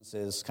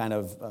is kind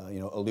of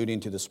alluding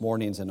to this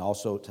morning's and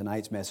also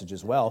tonight's message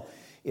as well,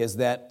 is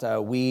that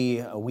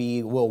we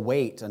will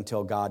wait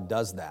until God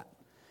does that.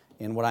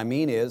 And what I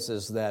mean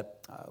is that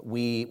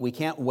we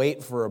can't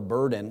wait for a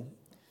burden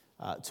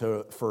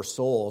for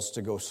souls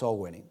to go soul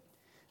winning.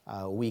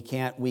 We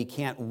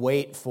can't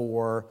wait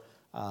for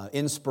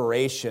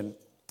inspiration,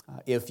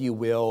 if you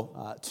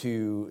will,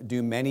 to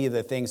do many of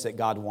the things that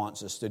God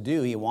wants us to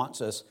do. He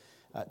wants us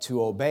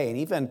to obey. And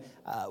even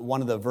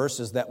one of the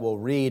verses that we'll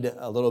read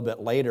a little bit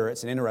later,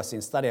 it's an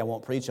interesting study, I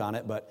won't preach on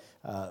it, but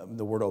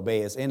the word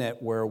obey is in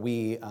it, where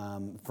we,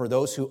 for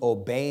those who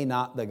obey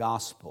not the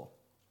gospel.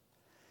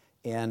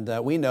 And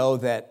we know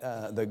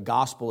that the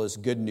gospel is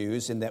good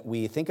news, and that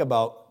we think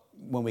about,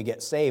 when we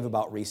get saved,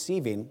 about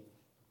receiving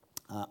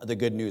the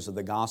good news of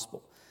the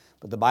gospel.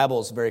 But the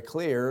Bible is very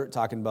clear,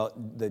 talking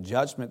about the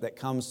judgment that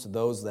comes to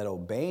those that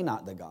obey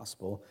not the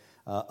gospel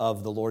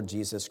of the Lord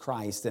Jesus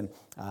Christ.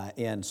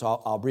 And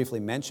so I'll briefly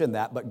mention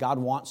that, but God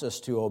wants us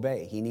to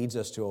obey. He needs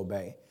us to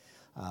obey.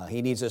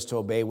 He needs us to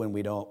obey when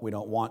we don't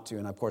want to.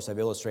 And of course, I've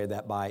illustrated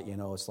that by,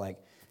 it's like,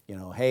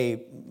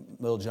 hey,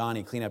 little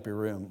Johnny, clean up your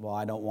room. Well,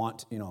 I don't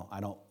want to, I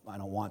don't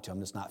want to. I'm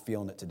just not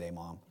feeling it today,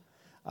 Mom.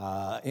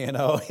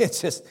 It's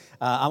just,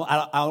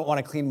 I don't want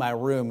to clean my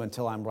room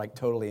until I'm like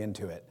totally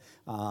into it.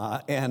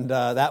 And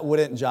that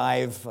wouldn't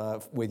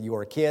jive with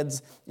your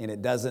kids, and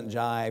it doesn't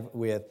jive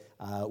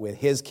with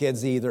his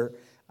kids either.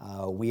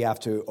 We have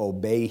to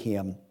obey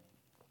him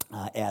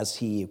as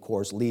he, of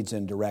course, leads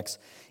and directs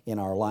in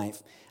our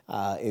life.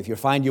 If you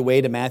find your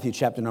way to Matthew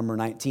chapter number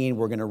 19,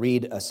 we're going to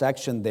read a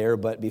section there.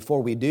 But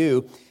before we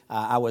do,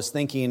 I was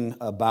thinking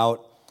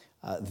about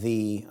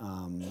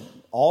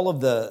all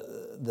of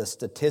the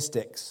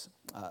statistics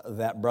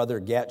that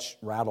Brother Getch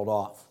rattled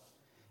off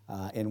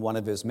in one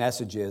of his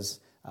messages,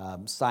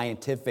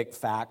 scientific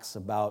facts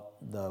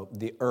about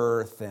the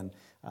earth and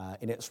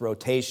its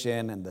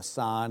rotation and the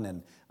sun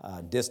and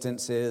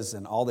distances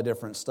and all the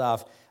different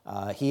stuff.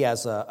 He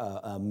has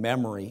a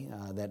memory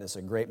that is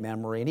a great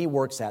memory, and he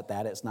works at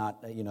that. It's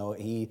not,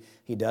 he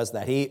does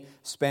that.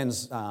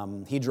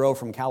 He drove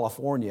from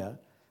California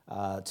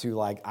to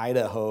like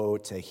Idaho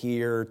to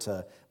here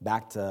to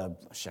back to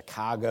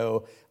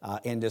Chicago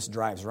and just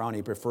drives around.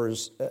 He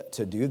prefers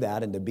to do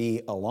that and to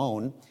be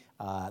alone.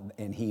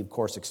 And he, of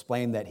course,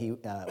 explained that he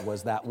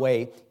was that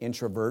way,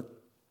 introvert.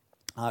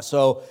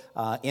 So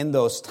in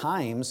those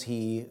times,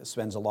 he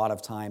spends a lot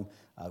of time,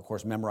 of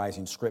course,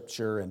 memorizing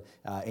Scripture.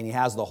 And he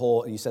has the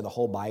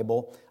whole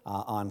Bible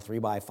on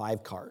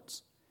 3x5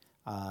 cards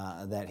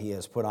that he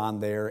has put on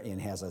there,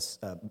 and has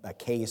a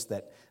case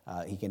that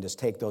he can just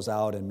take those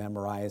out and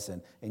memorize.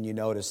 And you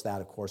notice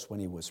that, of course, when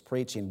he was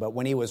preaching. But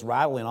when he was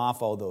rattling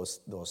off all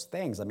those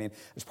things, I mean,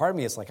 there's part of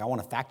me, it's like, I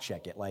want to fact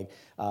check it. Like,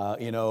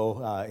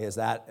 is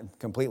that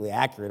completely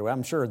accurate? Well,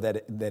 I'm sure that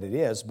it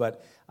is.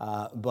 But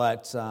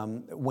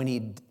when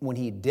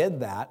he did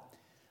that,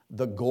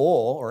 the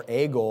goal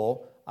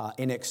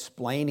in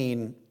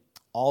explaining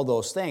all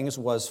those things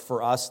was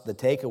for us, the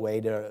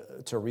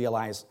takeaway to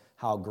realize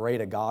how great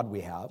a God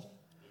we have,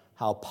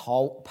 how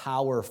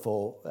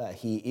powerful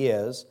he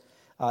is,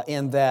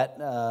 and that,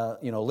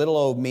 little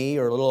old me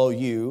or little old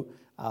you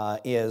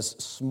is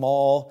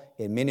small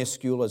and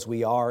minuscule as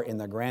we are in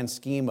the grand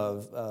scheme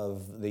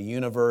of the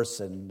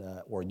universe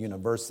or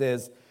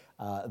universes,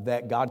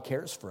 that God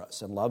cares for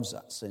us and loves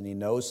us, and he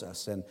knows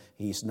us, and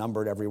he's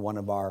numbered every one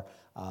of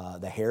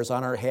the hairs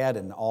on our head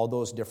and all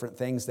those different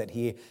things that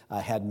he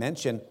had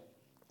mentioned.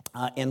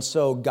 And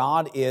so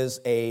God is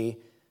a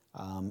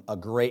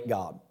great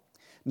God.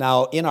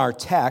 Now, in our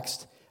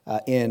text,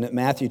 in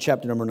Matthew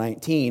chapter number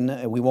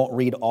 19, we won't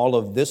read all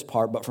of this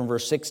part, but from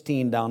verse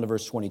 16 down to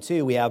verse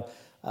 22, we have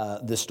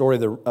the story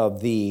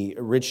of the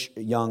rich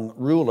young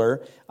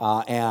ruler,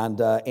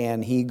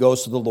 and he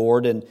goes to the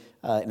Lord and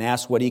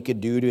asks what he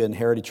could do to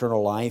inherit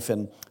eternal life.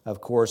 And,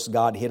 of course,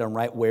 God hit him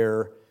right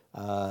where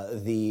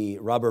the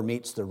rubber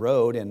meets the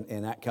road,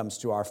 and that comes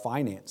to our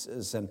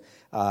finances.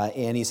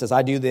 And he says,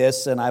 I do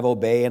this, and I've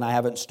obeyed, and I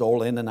haven't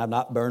stolen, and I've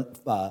not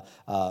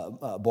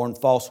borne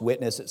false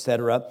witness,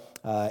 etc.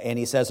 And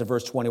he says in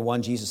verse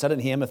 21, Jesus said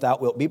unto him, if thou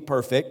wilt be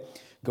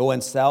perfect, go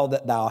and sell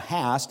that thou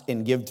hast,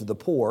 and give to the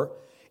poor,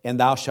 and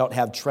thou shalt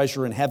have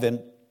treasure in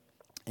heaven,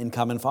 and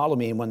come and follow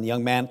me. And when the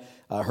young man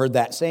heard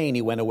that saying,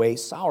 he went away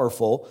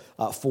sorrowful,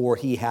 for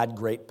he had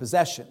great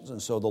possessions.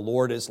 And so the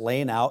Lord is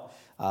laying out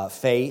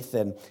faith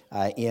and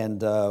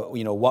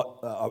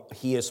what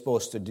he is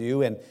supposed to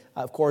do. And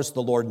of course,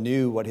 the Lord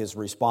knew what his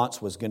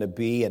response was going to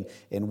be.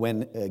 And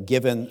when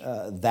given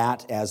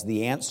that as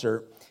the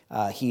answer,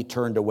 he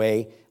turned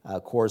away,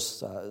 of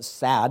course,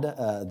 sad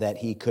that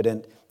he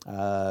couldn't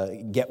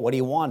get what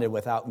he wanted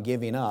without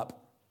giving up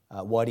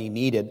what he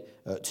needed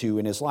to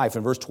in his life.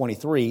 In verse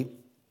 23,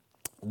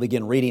 we'll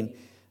begin reading.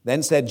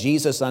 Then said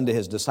Jesus unto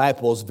his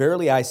disciples,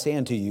 verily I say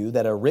unto you,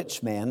 that a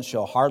rich man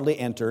shall hardly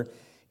enter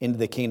into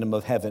the kingdom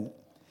of heaven.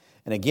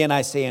 And again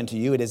I say unto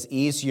you, it is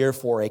easier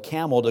for a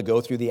camel to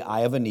go through the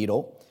eye of a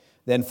needle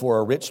than for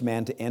a rich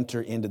man to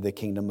enter into the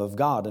kingdom of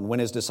God. And when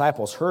his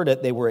disciples heard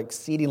it, they were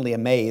exceedingly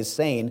amazed,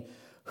 saying,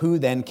 who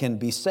then can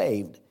be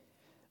saved?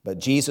 But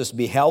Jesus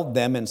beheld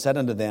them and said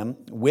unto them,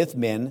 with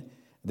men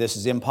this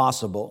is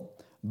impossible,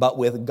 but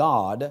with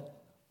God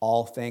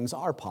all things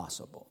are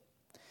possible.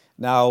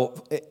 Now,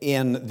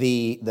 in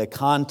the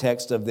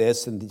context of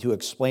this, and to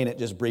explain it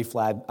just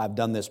briefly, I've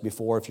done this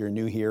before if you're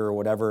new here or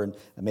whatever, and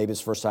maybe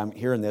it's the first time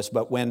hearing this,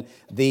 but when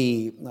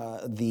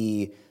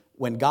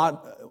when God,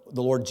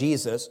 the Lord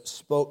Jesus,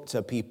 spoke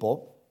to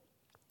people,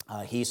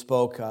 he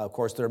spoke, of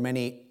course, there are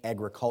many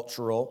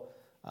agricultural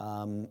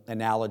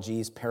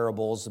analogies,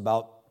 parables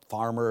about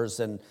farmers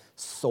and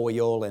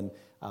soil and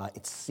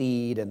its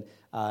seed,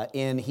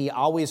 and he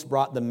always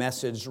brought the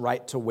message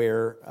right to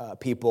where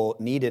people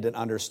needed and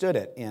understood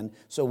it. And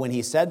so when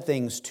he said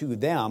things to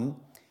them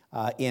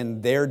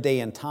in their day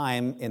and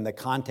time, in the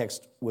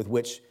context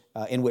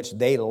in which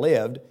they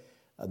lived,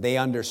 they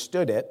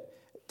understood it.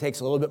 It takes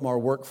a little bit more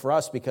work for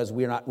us because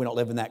we don't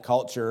live in that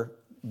culture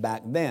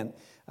back then.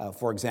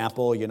 For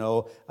example,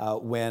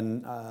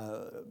 when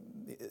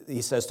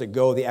he says to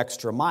go the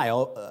extra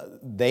mile,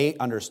 they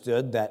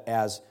understood that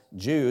as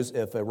Jews,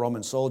 if a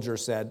Roman soldier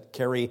said,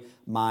 carry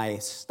my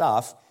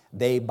stuff,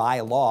 they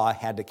by law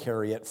had to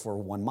carry it for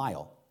 1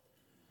 mile.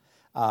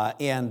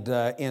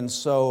 And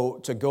so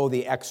to go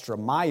the extra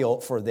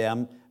mile for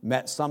them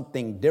meant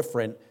something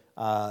different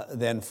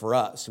than for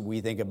us.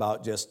 We think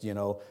about just,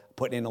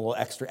 putting in a little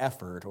extra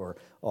effort or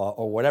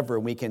whatever.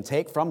 We can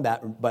take from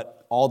that,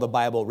 but all the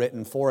Bible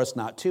written for us,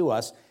 not to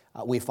us.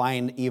 We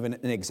find even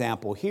an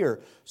example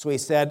here. So he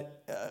said,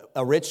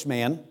 a rich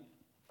man,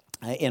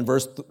 in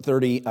verse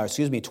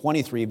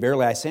 23,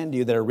 verily I say unto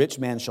you that a rich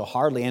man shall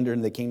hardly enter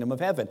into the kingdom of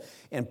heaven.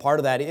 And part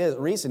of that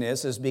reason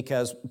is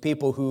because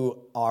people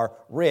who are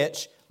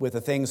rich with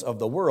the things of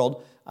the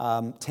world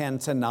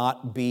tend to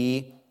not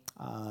be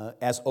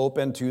as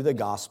open to the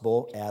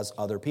gospel as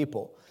other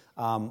people.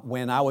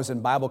 When I was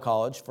in Bible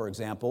college, for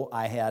example,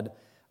 I had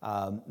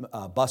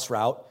a bus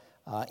route.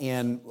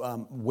 And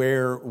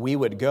where we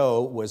would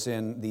go was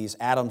in these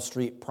Adams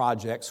Street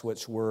projects,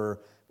 which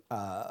were,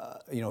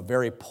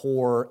 very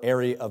poor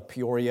area of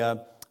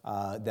Peoria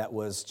that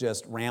was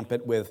just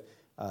rampant with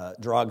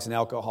drugs and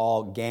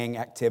alcohol, gang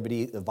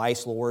activity. The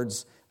vice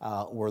lords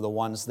were the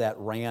ones that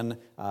ran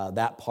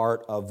that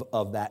part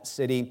of that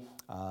city,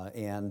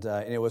 and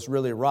it was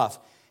really rough.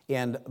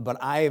 But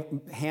I,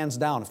 hands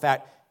down, in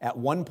fact, at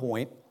one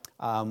point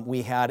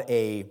we had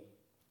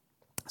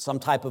some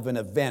type of an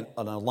event,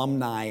 an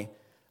alumni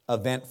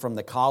event from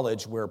the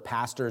college where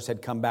pastors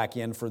had come back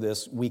in for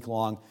this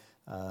week-long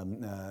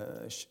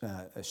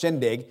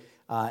shindig,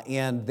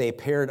 and they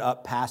paired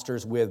up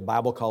pastors with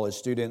Bible college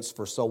students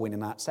for Soul Winning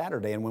Night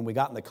Saturday. And when we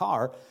got in the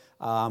car,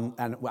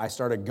 and I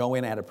started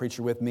going, I had a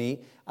preacher with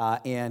me,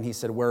 and he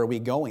said, where are we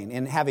going?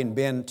 And having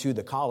been to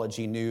the college,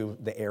 he knew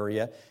the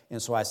area,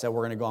 and so I said,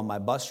 we're going to go on my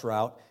bus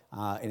route,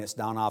 and it's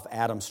down off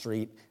Adams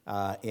Street,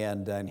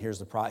 and here's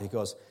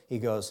the he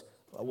goes,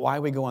 why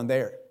are we going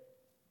there?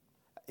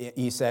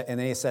 He said, and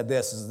then he said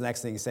this is the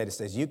next thing he said. He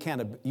says, you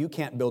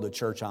can't build a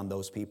church on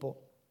those people.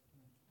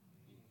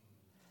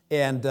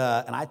 And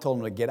I told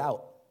him to get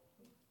out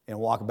and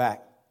walk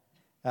back.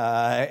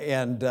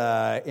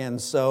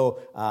 And so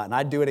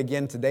I'd do it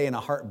again today in a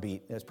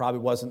heartbeat. It probably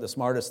wasn't the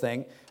smartest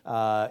thing,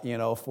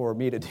 for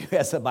me to do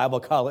as a Bible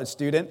college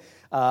student.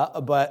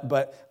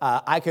 But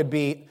I could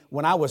be,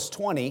 when I was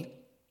 20,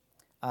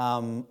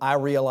 I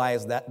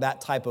realized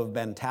that type of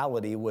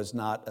mentality was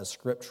not a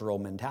scriptural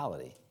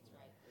mentality.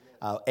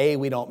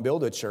 We don't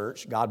build a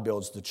church. God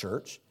builds the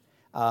church.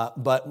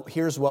 But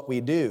here's what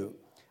we do.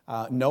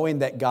 Knowing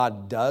that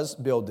God does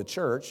build the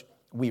church,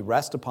 we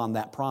rest upon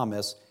that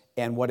promise.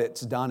 And what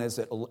it's done is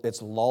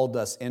it's lulled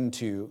us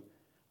into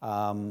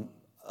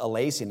a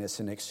laziness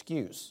and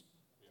excuse.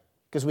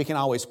 Because we can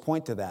always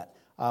point to that.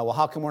 Well,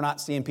 how come we're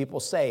not seeing people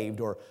saved?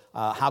 Or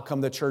how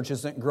come the church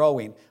isn't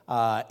growing?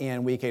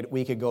 And we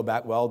could go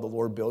back, well, the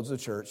Lord builds the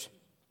church.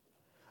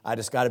 I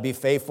just got to be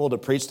faithful to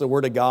preach the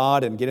Word of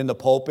God and get in the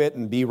pulpit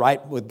and be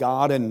right with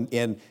God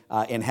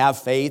and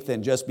have faith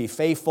and just be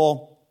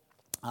faithful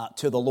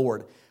to the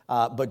Lord.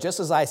 But just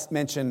as I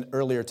mentioned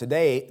earlier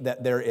today,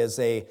 that there is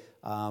a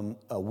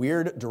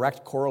weird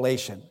direct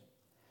correlation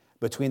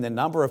between the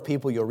number of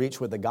people you'll reach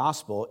with the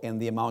gospel and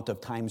the amount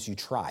of times you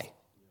try.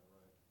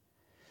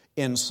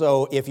 And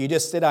so if you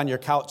just sit on your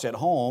couch at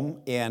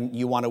home and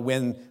you want to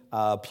win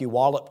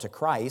Puyallup to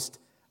Christ,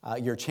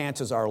 your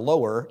chances are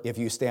lower if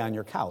you stay on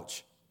your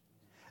couch.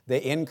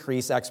 They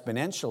increase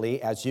exponentially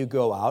as you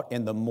go out,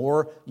 and the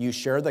more you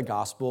share the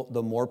gospel,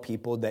 the more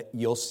people that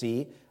you'll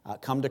see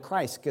come to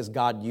Christ, because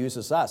God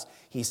uses us.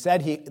 He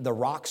said the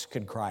rocks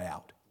could cry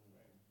out.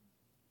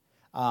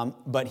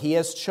 But He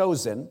has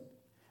chosen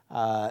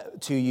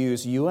to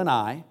use you and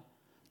I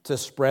to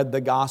spread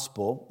the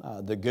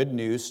gospel, the good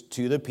news,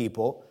 to the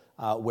people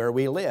where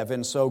we live.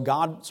 And so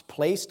God's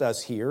placed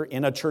us here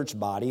in a church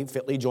body,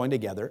 fitly joined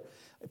together,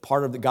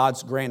 part of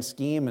God's grand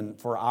scheme and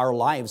for our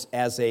lives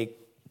as a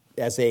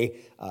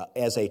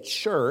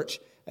church,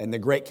 and the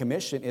Great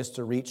Commission is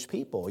to reach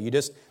people. You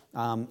just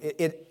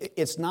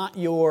it's not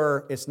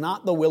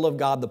the will of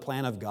God, the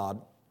plan of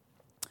God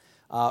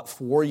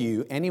for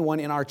you, anyone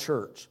in our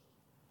church,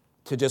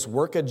 to just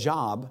work a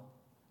job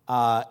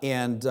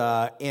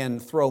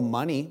and throw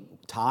money,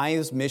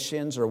 tithes,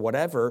 missions, or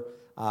whatever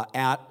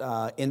at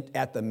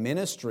the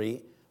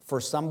ministry for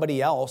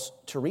somebody else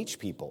to reach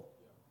people.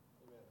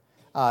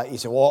 You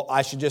say, well,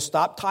 I should just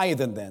stop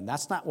tithing then.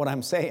 That's not what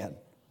I'm saying.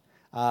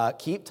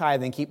 Keep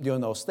tithing, keep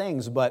doing those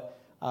things, but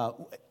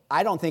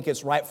I don't think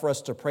it's right for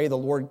us to pray the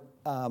Lord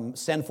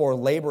send forth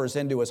laborers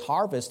into his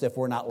harvest if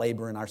we're not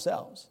laboring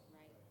ourselves.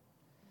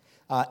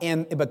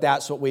 But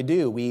that's what we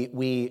do.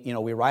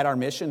 We write our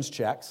missions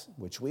checks,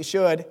 which we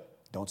should.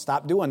 Don't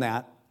stop doing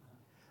that.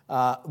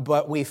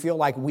 But we feel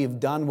like we've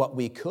done what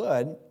we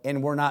could,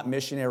 and we're not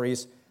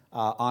missionaries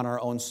on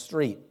our own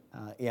street,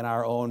 in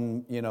our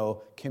own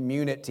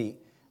community,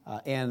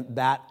 and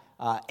that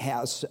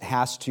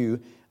has to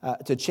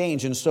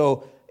change. And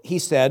so he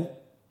said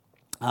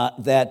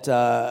that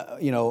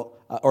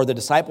or the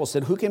disciples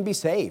said, "Who can be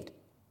saved?"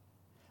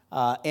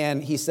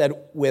 And he said,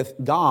 "With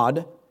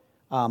God,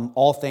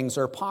 all things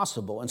are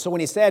possible." And so when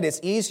he said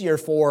it's easier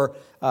for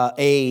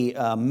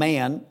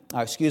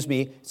it's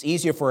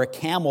easier for a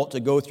camel to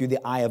go through the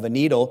eye of a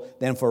needle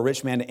than for a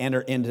rich man to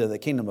enter into the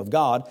kingdom of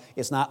God.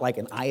 It's not like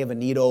an eye of a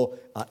needle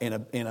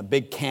in a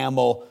big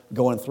camel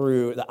going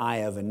through the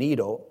eye of a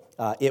needle.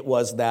 It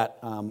was that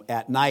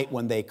at night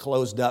when they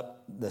closed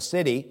up the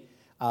city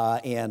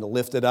and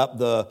lifted up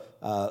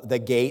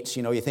the gates.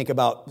 You think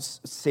about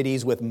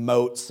cities with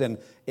moats and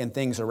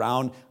things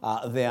around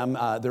them.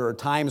 There are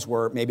times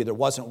where maybe there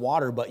wasn't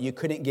water, but you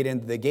couldn't get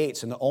into the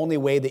gates, and the only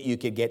way that you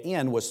could get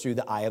in was through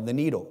the eye of the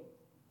needle.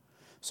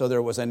 So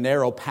there was a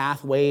narrow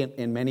pathway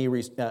in many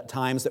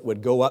times that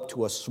would go up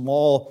to a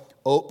small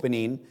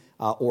opening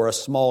or a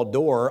small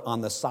door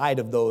on the side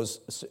of those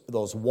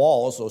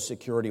walls, those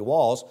security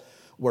walls,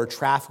 where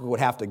traffic would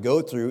have to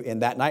go through in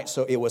that night.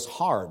 So it was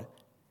hard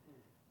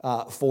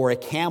for a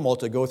camel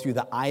to go through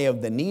the eye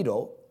of the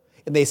needle.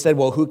 And they said,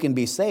 well, who can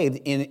be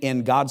saved?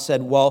 And God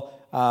said, well,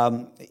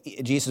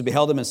 Jesus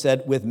beheld them and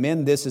said, with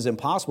men this is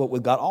impossible,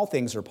 with God all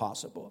things are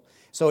possible.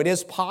 So it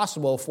is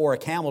possible for a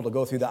camel to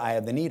go through the eye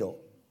of the needle.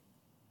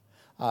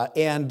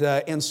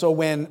 And so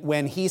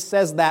when he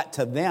says that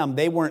to them,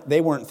 they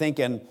weren't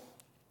thinking,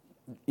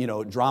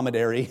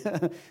 dromedary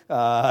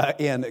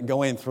and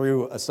going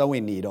through a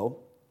sewing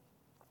needle.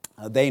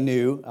 They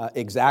knew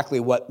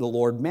exactly what the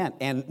Lord meant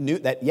and knew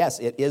that, yes,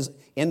 it is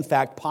in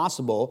fact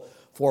possible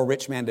for a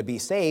rich man to be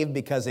saved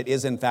because it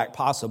is in fact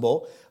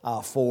possible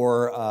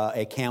for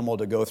a camel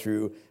to go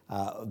through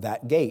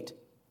that gate.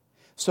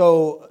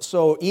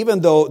 So even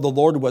though the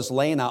Lord was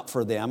laying out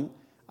for them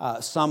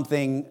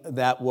something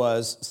that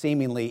was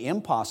seemingly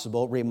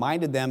impossible,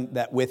 reminded them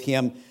that with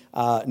him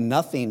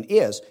nothing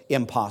is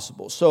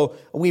impossible. So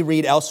we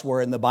read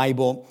elsewhere in the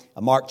Bible,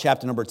 Mark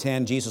chapter number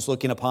 10, Jesus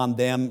looking upon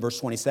them, verse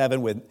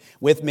 27,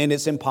 with men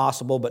it's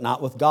impossible, but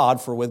not with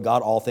God, for with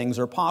God all things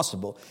are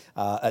possible.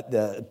 At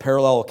the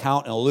parallel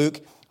account in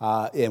Luke,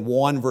 in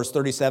 1 verse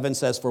 37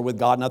 says, for with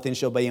God nothing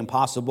shall be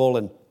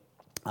impossible.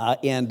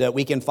 And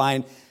we can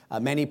find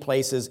many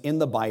places in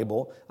the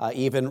Bible,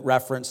 even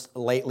referenced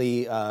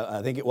lately,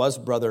 I think it was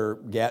Brother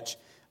Getch,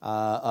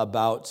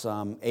 about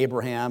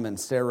Abraham and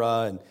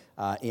Sarah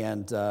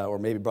and or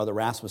maybe Brother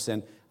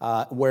Rasmussen,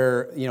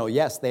 where,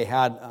 yes, they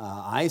had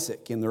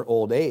Isaac in their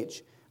old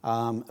age.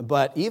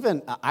 But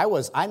even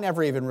I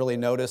never even really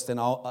noticed in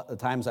all the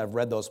times I've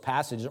read those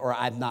passages, or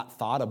I've not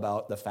thought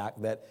about the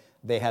fact that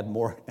they had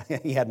more,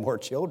 he had more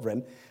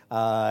children,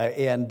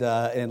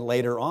 and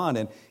later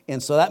on,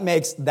 and so that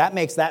makes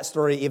that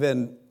story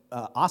even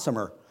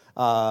awesomer,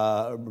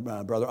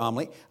 Brother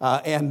Omley,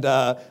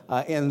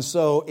 and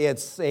so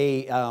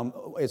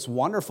it's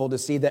wonderful to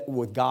see that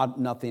with God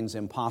nothing's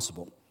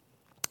impossible.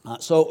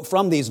 So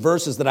from these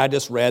verses that I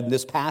just read in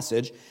this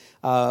passage,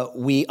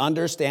 we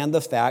understand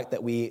the fact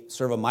that we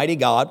serve a mighty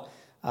God,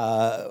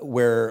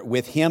 where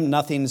with Him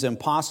nothing's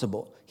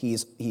impossible.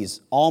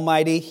 He's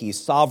almighty, He's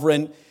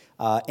sovereign,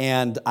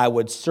 and I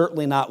would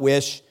certainly not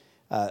wish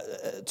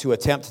to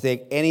attempt to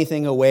take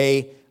anything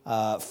away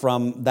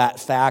from that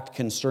fact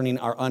concerning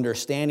our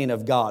understanding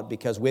of God,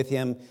 because with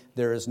Him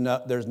there's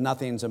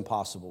nothing's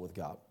impossible with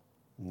God.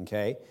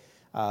 Okay,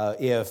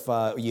 if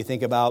you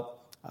think about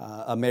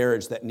a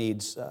marriage that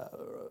needs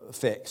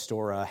fixed,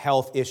 or a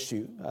health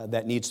issue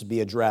that needs to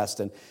be addressed,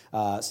 and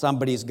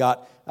somebody's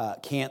got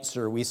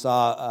cancer. We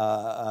saw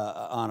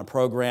on a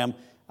program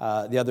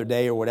the other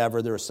day or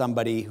whatever, there was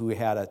somebody who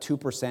had a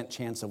 2%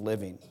 chance of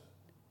living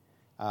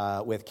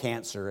with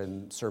cancer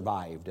and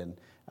survived,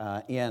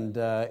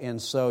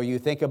 and so you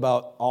think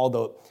about all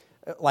the,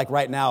 like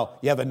right now,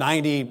 you have a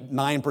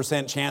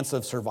 99% chance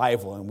of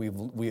survival, and we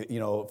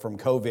from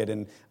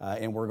COVID,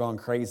 and we're going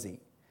crazy,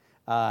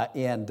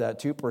 and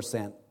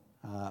 2%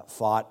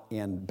 fought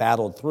and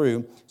battled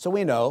through. So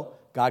we know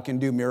God can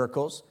do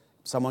miracles.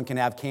 Someone can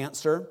have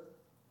cancer,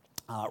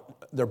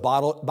 their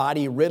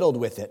body riddled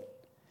with it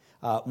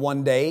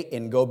one day,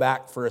 and go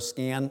back for a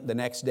scan the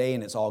next day,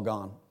 and it's all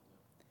gone.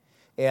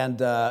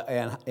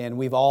 And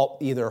we've all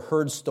either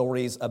heard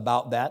stories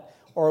about that,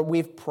 or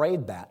we've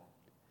prayed that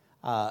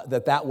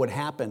would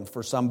happen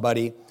for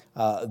somebody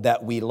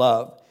that we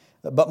love.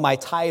 But my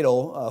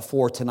title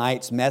for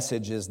tonight's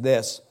message is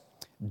this: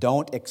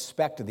 Don't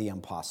expect the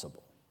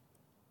impossible.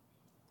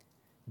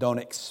 Don't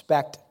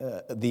expect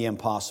the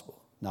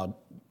impossible. Now,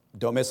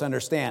 don't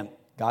misunderstand.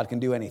 God can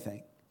do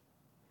anything.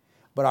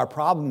 But our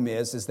problem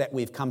is that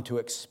we've come to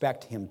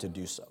expect Him to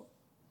do so.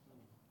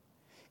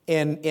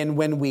 And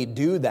when we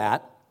do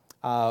that,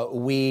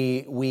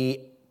 we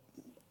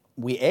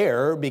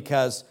err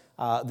because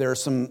there are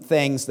some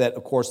things that,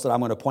 of course, that I'm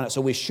going to point out.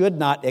 So we should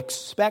not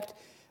expect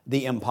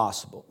the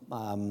impossible.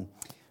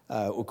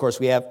 Of course,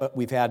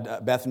 we've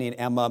had Bethany and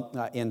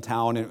Emma in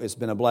town, and it's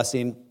been a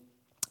blessing.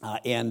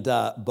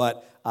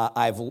 But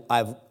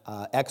I've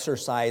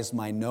exercised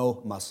my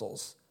no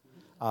muscles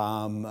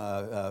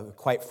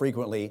quite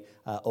frequently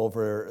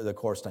over the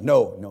course of time.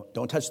 No,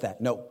 don't touch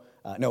that. No.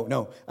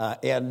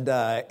 And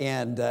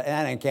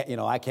I can't,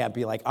 I can't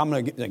be like, I'm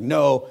going to get like,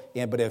 no.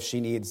 But if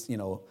she needs,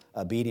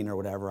 a beating or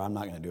whatever, I'm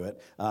not going to do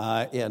it.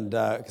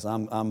 Because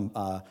I'm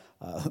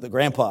the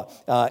grandpa.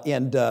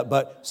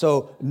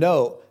 So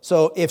no.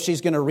 So if she's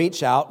going to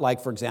reach out,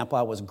 like for example,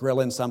 I was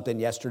grilling something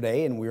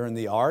yesterday and we were in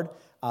the yard,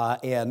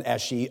 and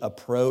as she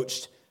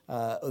approached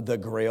the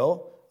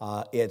grill,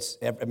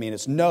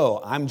 it's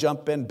no. I'm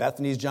jumping.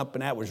 Bethany's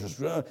jumping at, which was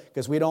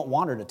because we don't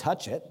want her to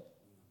touch it.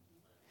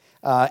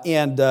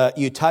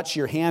 You touch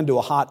your hand to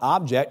a hot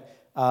object,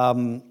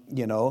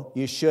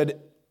 you should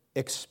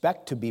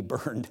expect to be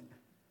burned.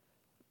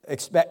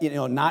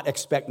 Not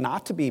expect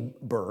not to be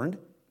burned,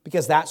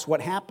 because that's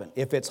what happened.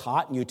 If it's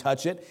hot and you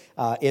touch it,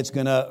 it's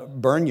going to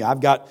burn you.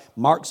 I've got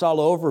marks all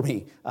over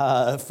me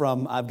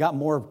I've got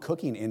more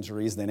cooking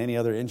injuries than any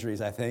other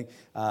injuries, I think,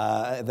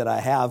 that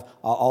I have,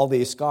 all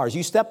these scars.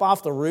 You step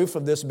off the roof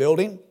of this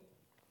building,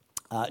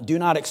 do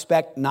not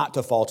expect not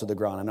to fall to the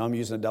ground. I know I'm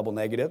using a double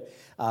negative,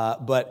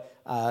 but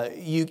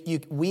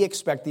we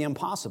expect the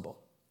impossible.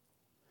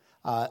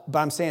 But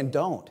I'm saying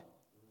don't.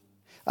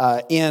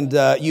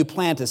 You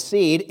plant a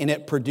seed, and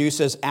it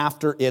produces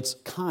after its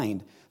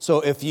kind.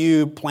 So if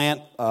you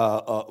plant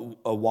a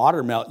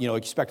watermelon,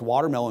 expect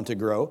watermelon to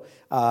grow,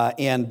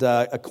 and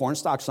a corn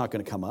stalk's not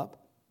going to come up.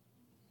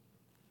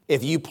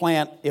 If you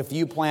plant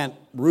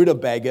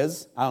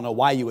rutabagas, I don't know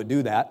why you would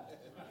do that.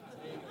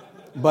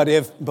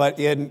 But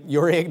in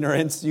your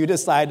ignorance, you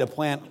decide to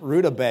plant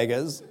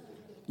rutabagas,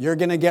 you're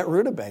going to get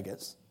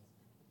rutabagas.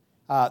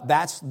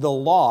 That's the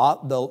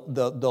law,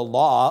 the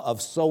law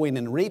of sowing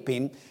and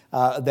reaping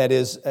that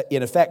is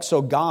in effect.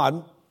 So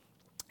God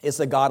is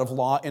a God of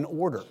law and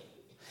order.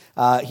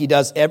 He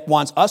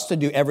wants us to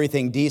do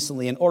everything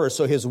decently in order.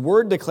 So His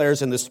Word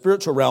declares in the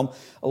spiritual realm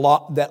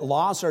that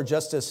laws are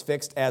just as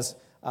fixed as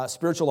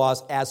spiritual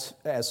laws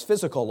as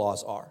physical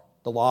laws are.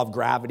 The law of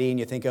gravity, and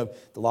you think of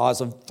the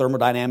laws of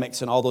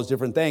thermodynamics and all those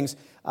different things.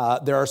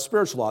 There are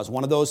spiritual laws.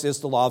 One of those is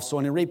the law of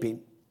sowing and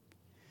reaping.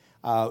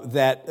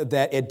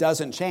 That it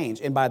doesn't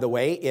change. And by the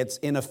way, it's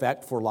in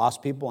effect for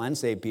lost people and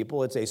saved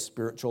people. It's a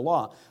spiritual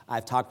law.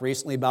 I've talked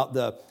recently about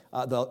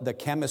the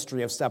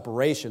chemistry of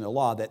separation, the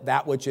law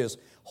that which is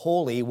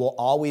holy will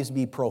always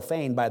be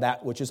profaned by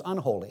that which is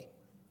unholy.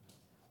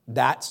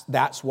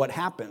 That's what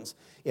happens.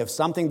 If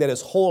something that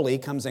is holy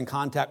comes in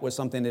contact with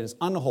something that is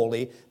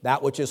unholy,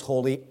 that which is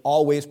holy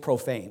always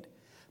profaned.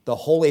 The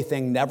holy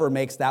thing never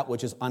makes that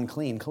which is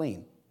unclean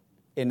clean.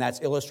 And that's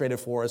illustrated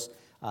for us,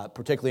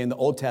 particularly in the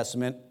Old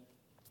Testament,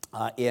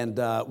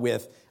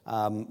 with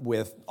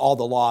all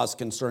the laws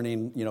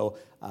concerning,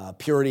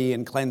 purity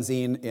and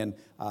cleansing and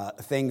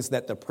things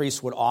that the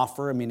priest would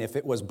offer. I mean, if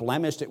it was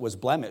blemished, it was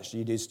blemished.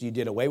 You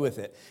did away with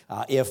it.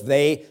 If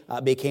they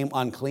became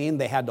unclean,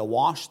 they had to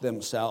wash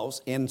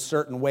themselves in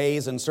certain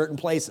ways in certain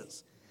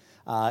places.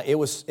 It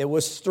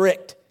was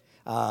strict.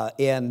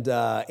 And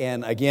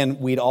again,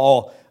 we'd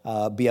all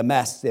be a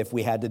mess if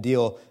we had to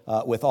deal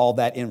with all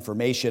that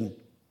information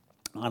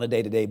on a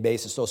day-to-day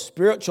basis. So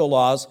spiritual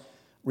laws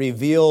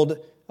revealed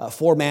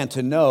for man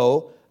to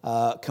know,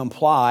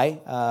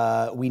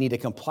 comply. We need to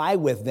comply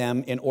with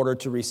them in order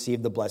to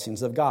receive the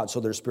blessings of God. So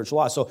there's spiritual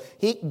laws. So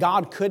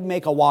God could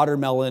make a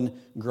watermelon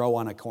grow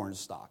on a corn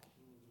stalk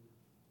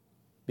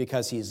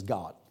because He's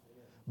God.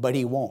 But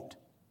He won't.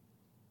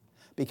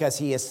 Because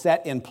He has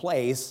set in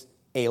place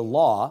a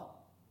law,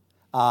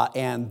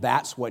 and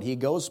that's what He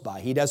goes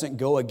by. He doesn't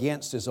go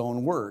against His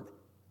own word.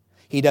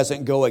 He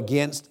doesn't go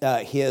against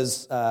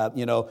his,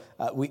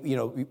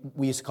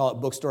 we used to call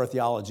it bookstore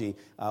theology,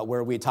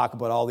 where we talk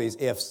about all these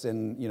ifs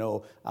and,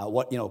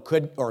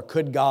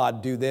 could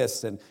God do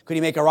this? And could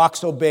He make a rock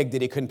so big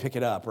that He couldn't pick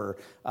it up? Or,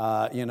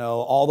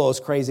 all those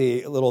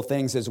crazy little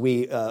things as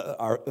we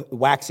are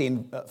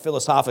waxing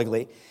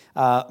philosophically.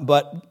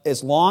 But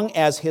as long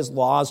as His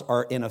laws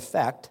are in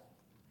effect,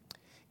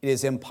 it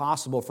is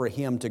impossible for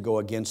Him to go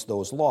against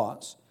those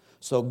laws.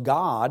 So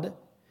God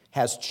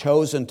has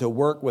chosen to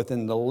work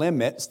within the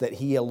limits that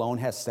He alone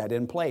has set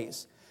in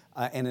place.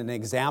 And an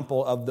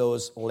example of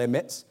those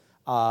limits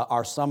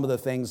are some of the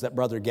things that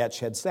Brother Getch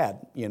had said,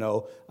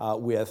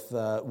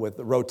 with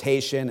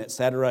rotation, et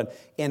cetera.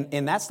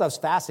 And that stuff's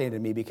fascinating to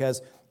me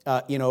because,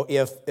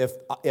 if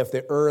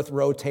the earth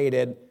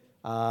rotated,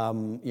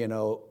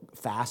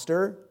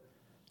 faster,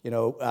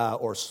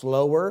 or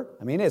slower.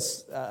 I mean,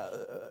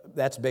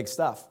 that's big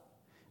stuff.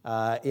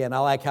 And I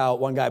like how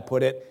one guy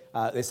put it.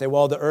 They say,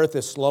 well, the earth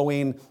is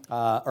slowing,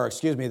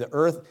 the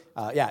earth,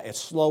 it's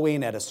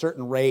slowing at a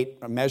certain rate,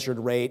 a measured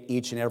rate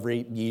each and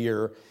every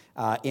year.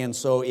 And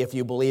so if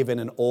you believe in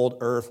an old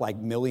earth like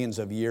millions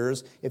of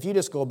years, if you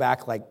just go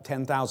back like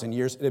 10,000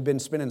 years, it had been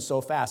spinning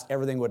so fast,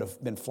 everything would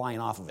have been flying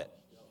off of it.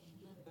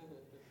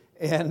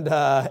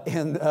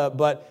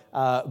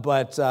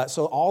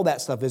 So all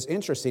that stuff is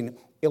interesting,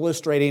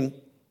 illustrating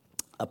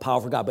a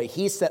powerful God. But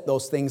he set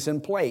those things in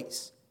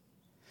place.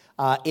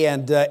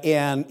 And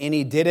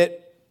he did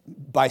it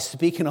by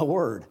speaking a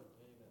word.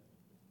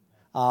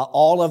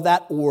 All of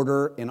that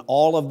order and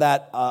all of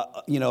that,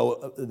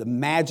 the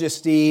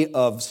majesty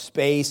of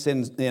space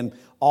and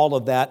all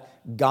of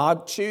that,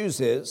 God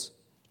chooses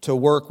to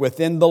work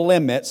within the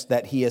limits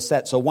that he has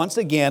set. So once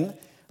again,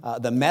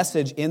 the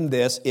message in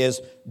this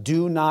is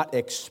do not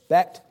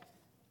expect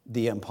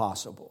the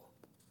impossible.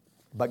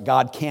 But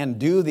God can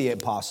do the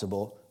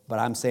impossible, but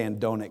I'm saying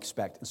don't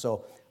expect.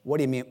 So what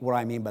do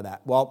I mean by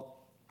that? Well,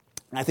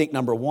 I think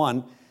number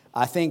one,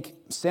 I think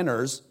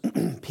sinners,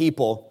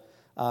 people,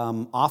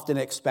 often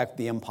expect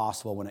the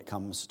impossible when it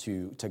comes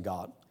to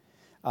God.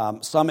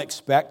 Some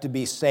expect to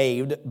be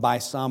saved by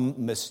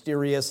some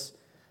mysterious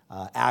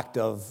act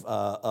of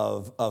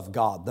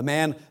God. The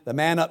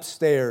man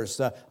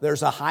upstairs,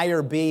 there's a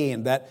higher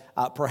being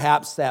that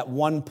perhaps at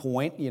one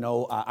point,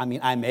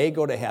 I may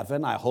go to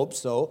heaven, I hope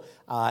so,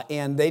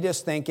 and they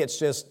just think it's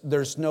just,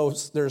 there's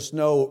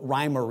no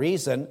rhyme or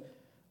reason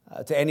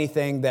to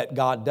anything that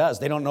God does.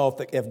 They don't know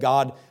if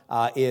God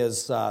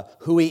is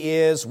who he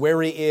is,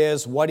 where he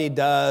is, what he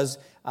does.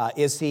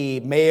 Is he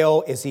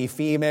male? Is he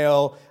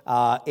female?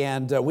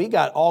 And we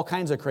got all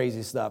kinds of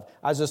crazy stuff.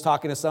 I was just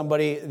talking to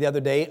somebody the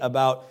other day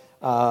about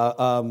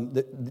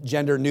the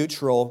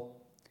gender-neutral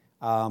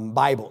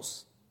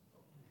Bibles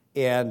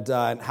and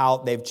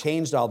how they've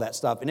changed all that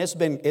stuff. And it's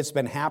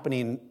been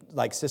happening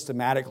like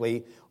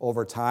systematically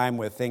over time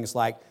with things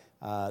like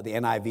the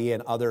NIV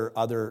and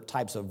other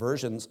types of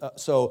versions.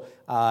 But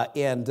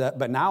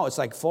now it's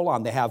like full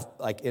on. They have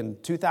like in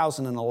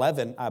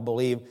 2011, I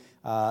believe,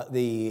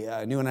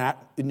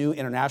 the New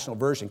International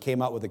Version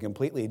came out with a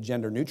completely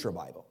gender-neutral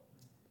Bible.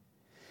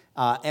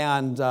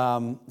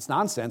 It's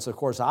nonsense, of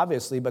course,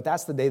 obviously, but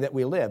that's the day that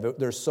we live.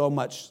 There's so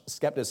much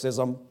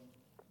skepticism,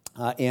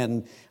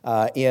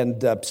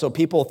 so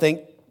people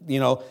think,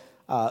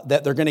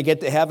 that they're going to get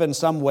to heaven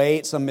some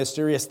way, some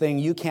mysterious thing.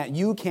 You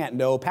can't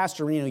know,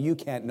 Pastor Reno, you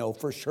can't know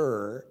for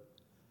sure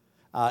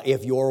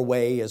if your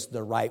way is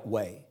the right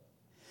way.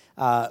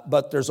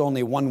 But there's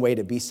only one way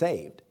to be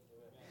saved.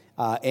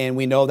 And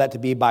we know that to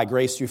be by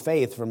grace through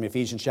faith from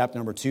Ephesians chapter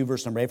number 2,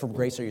 verse number 8. From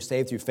grace are you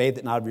saved through faith,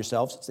 that not of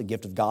yourselves. It's a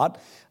gift of God.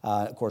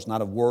 Of course,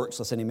 not of works,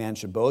 lest any man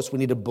should boast. We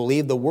need to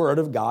believe the word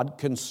of God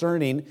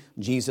concerning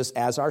Jesus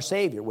as our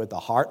Savior. With the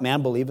heart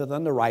man believeth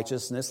unto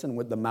righteousness, and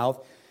with the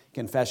mouth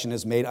confession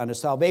is made unto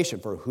salvation.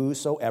 For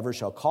whosoever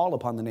shall call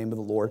upon the name of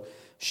the Lord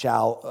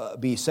shall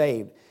be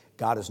saved.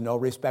 God is no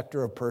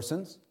respecter of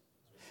persons.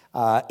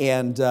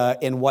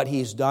 And what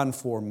he's done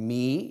for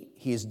me,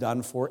 he's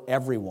done for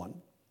everyone.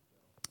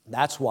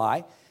 That's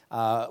why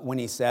when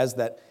he says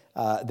that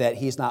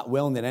he's not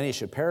willing that any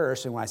should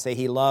perish, and when I say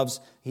he loves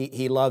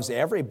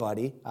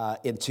everybody,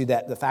 into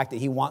that the fact that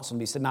he wants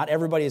them, he said not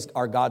everybody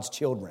are God's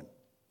children.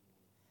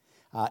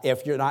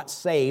 If you're not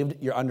saved,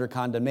 you're under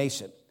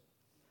condemnation.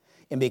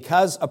 And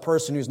because a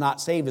person who's not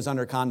saved is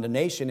under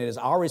condemnation, it is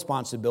our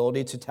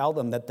responsibility to tell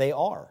them that they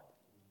are.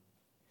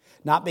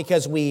 Not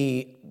because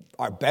we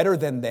are better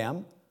than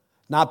them,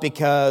 not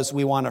because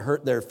we want to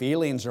hurt their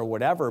feelings or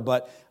whatever,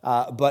 but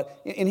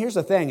here's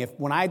the thing: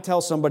 when I tell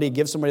somebody,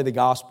 give somebody the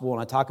gospel,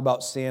 and I talk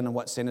about sin and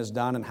what sin has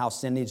done and how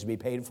sin needs to be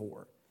paid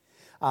for,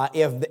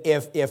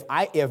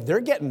 if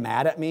they're getting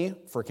mad at me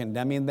for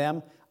condemning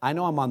them, I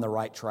know I'm on the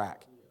right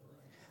track.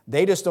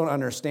 They just don't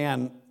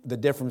understand the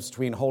difference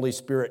between Holy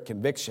Spirit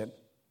conviction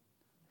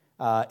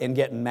and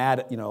getting mad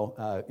at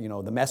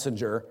the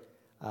messenger.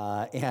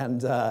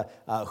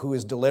 Who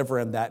is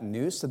delivering that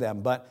news to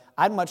them. But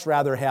I'd much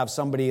rather have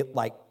somebody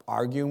like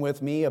arguing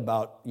with me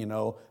about,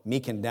 me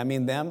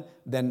condemning them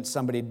than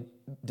somebody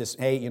just,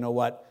 hey, you know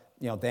what,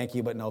 thank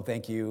you, but no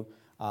thank you.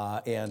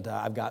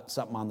 I've got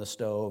something on the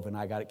stove and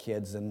I got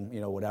kids and,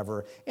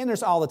 whatever. And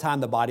there's all the time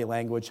the body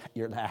language.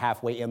 You're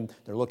halfway in,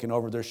 they're looking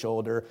over their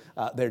shoulder.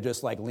 They're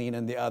just like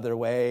leaning the other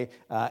way.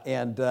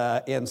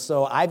 And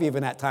so I've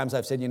even at times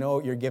I've said,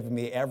 you're giving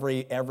me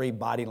every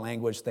body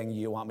language thing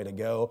you want me to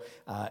go.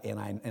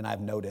 And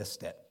I've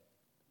noticed it.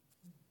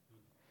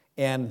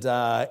 And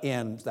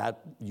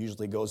that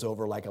usually goes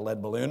over like a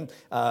lead balloon.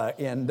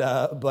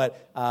 But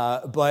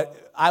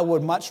I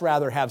would much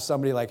rather have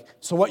somebody like,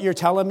 so what you're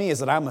telling me is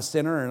that I'm a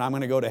sinner and I'm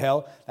going to go to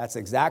hell? That's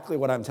exactly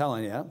what I'm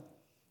telling you.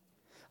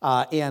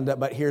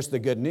 But here's the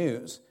good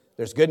news.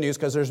 There's good news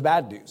because there's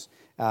bad news.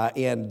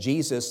 And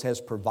Jesus has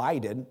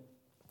provided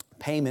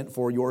payment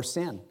for your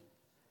sin.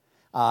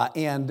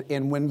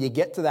 And when you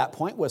get to that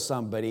point with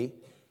somebody,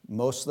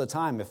 most of the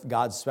time,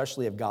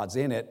 especially if God's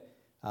in it,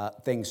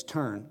 things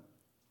turn.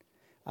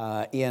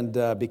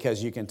 and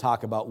because you can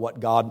talk about what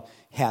God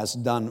has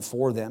done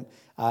for them.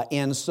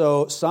 And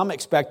so some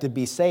expect to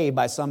be saved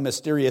by some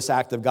mysterious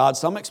act of God.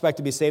 Some expect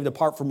to be saved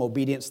apart from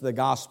obedience to the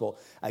gospel.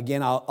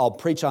 Again, I'll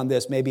preach on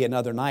this maybe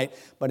another night,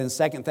 but in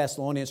 2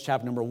 Thessalonians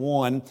chapter number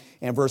 1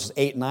 and verses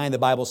 8 and 9, the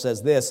Bible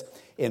says this,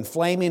 "In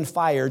flaming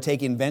fire,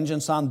 taking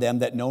vengeance on them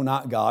that know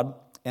not God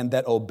and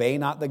that obey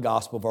not the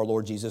gospel of our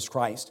Lord Jesus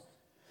Christ,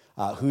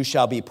 who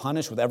shall be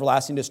punished with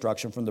everlasting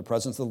destruction from the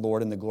presence of the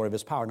Lord and the glory of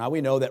his power." Now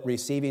we know that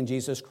receiving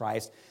Jesus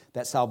Christ,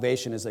 that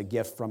salvation is a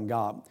gift from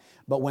God.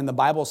 But when the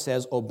Bible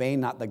says, obey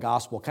not the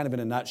gospel, kind of in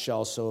a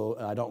nutshell, so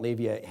I don't leave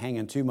you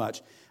hanging too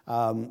much,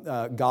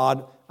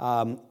 God,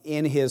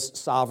 in his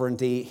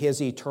sovereignty,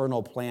 his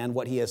eternal plan,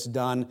 what he has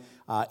done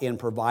in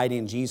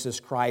providing Jesus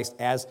Christ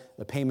as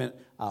the payment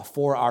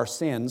for our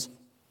sins,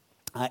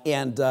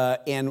 and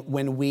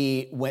when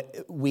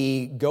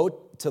we go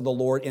to the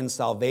Lord in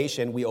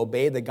salvation, we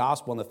obey the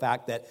gospel and the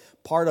fact that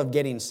part of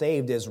getting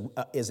saved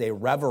is a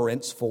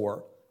reverence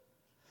for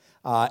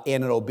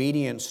and an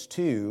obedience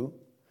to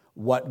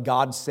what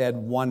God said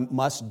one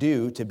must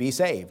do to be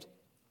saved.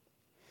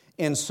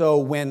 And so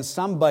when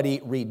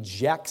somebody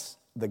rejects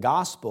the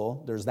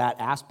gospel, there's that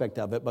aspect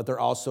of it, but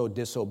they're also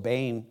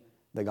disobeying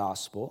the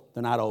gospel.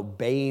 They're not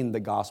obeying the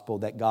gospel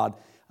that God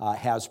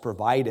has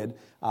provided.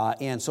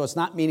 And so it's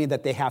not meaning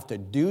that they have to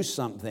do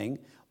something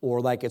or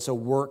like it's a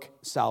work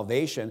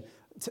salvation.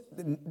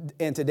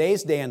 In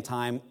today's day and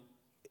time,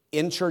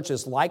 in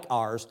churches like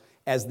ours,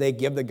 as they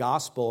give the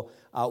gospel,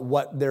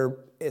 what they're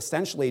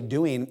essentially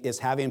doing is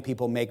having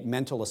people make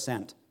mental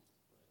assent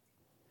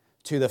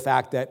to the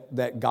fact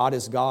that God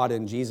is God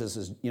and Jesus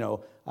is,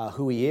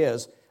 who he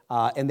is,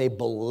 and they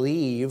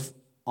believe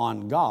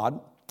on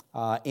God,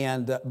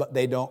 but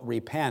they don't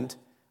repent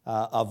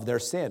of their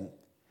sin.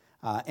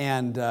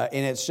 And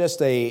it's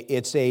just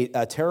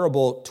a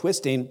terrible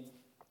twisting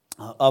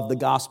of the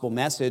gospel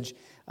message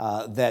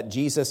that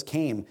Jesus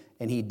came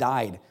and he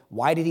died.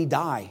 Why did he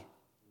die?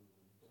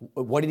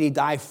 What did he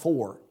die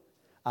for?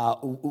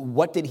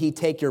 What did he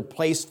take your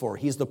place for?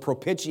 He's the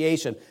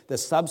propitiation, the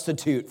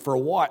substitute for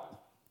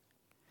what?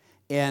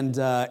 And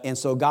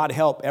so God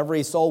help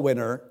every soul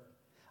winner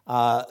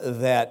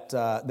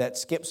that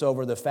skips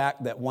over the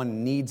fact that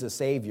one needs a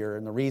Savior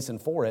and the reason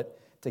for it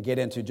to get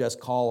into just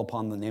call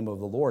upon the name of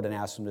the Lord and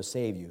ask him to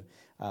save you.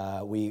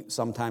 We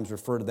sometimes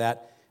refer to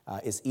that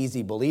as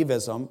easy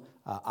believism.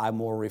 I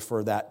more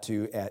refer that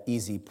to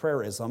easy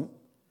prayerism,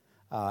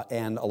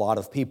 and a lot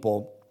of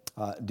people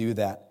do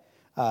that.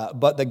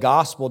 But the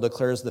gospel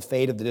declares the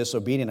fate of the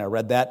disobedient. I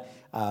read that.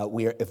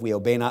 If we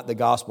obey not the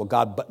gospel,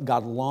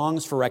 God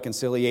longs for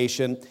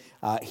reconciliation.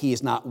 He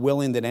is not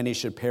willing that any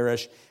should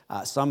perish.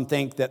 Some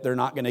think that they're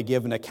not going to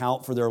give an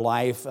account for their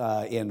life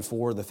and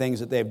for the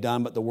things that they've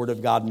done, but the Word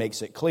of God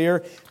makes it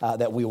clear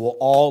that we will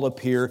all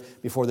appear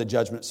before the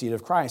judgment seat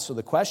of Christ. So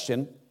the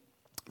question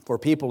for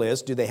people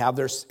is, do they have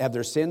their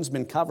sins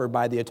been covered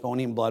by the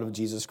atoning blood of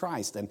Jesus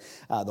Christ? And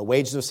the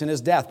wages of sin is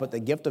death, but the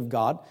gift of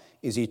God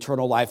is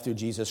eternal life through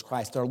Jesus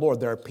Christ our Lord.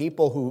 There are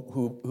people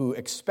who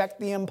expect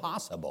the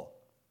impossible.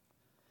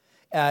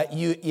 I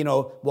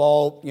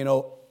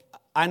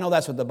know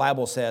that's what the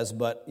Bible says,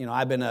 but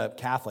I've been a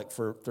Catholic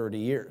for 30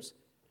 years.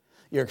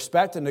 You're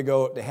expecting to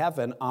go to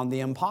heaven on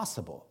the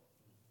impossible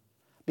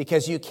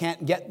because you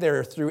can't get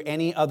there through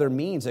any other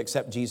means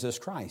except Jesus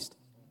Christ.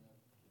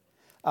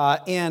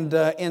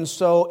 And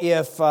so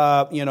if,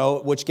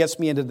 which gets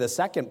me into the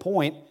second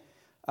point,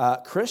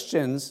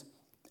 Christians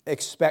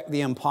expect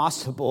the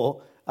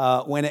impossible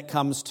when it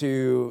comes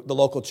to the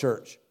local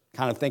church.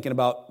 Kind of thinking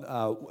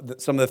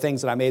about some of the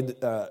things that I made,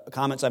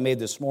 comments I made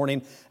this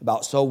morning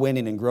about soul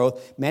winning and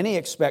growth. Many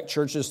expect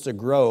churches to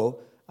grow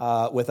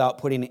without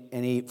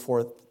putting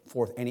forth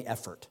any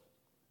effort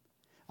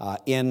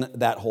in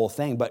that whole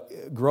thing.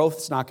 But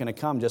growth's not going to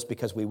come just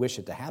because we wish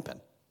it to happen.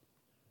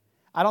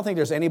 I don't think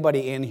there's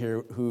anybody in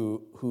here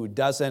who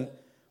doesn't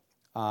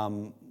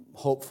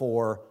hope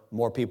for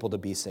more people to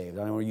be saved.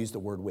 I don't want to use the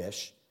word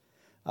wish.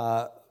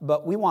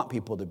 But we want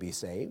people to be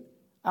saved.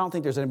 I don't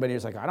think there's anybody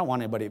who's like, I don't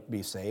want anybody to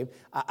be saved.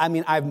 I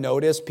mean, I've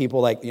noticed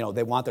people like,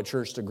 they want the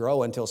church to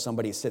grow until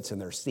somebody sits in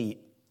their seat.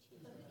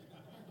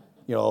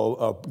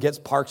 Gets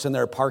parks in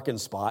their parking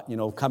spot,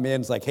 come in,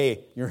 it's like,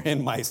 hey, you're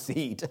in my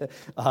seat.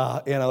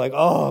 Like,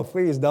 oh,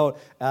 please don't.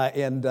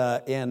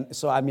 And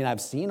so, I mean,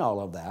 I've seen all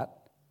of that.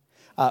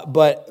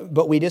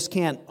 But we just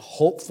can't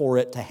hope for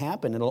it to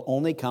happen. It'll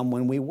only come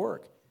when we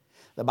work.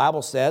 The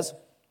Bible says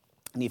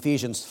in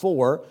Ephesians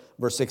 4,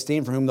 verse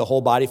 16, for whom the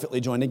whole body fitly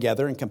joined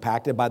together and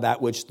compacted by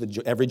that which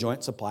every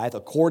joint supplieth,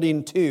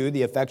 according to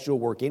the effectual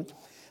working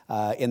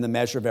in the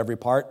measure of every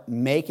part,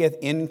 maketh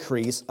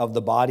increase of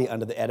the body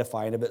unto the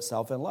edifying of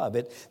itself in love.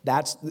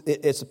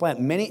 It's the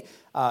plan. Many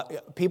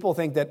people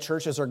think that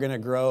churches are going to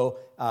grow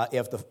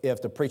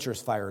if the preacher's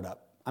fired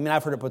up. I mean,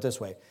 I've heard it put this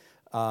way.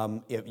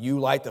 If you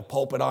light the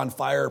pulpit on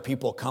fire,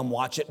 people come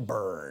watch it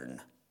burn.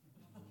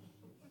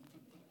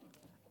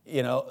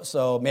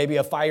 So maybe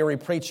a fiery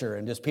preacher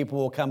and just people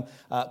will come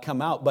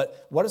out.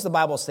 But what does the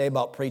Bible say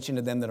about preaching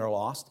to them that are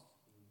lost?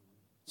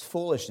 It's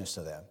foolishness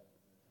to them.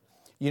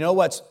 You know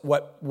what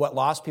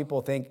lost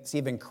people think is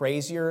even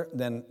crazier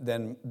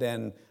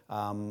than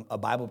a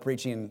Bible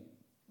preaching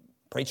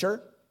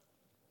preacher?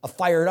 A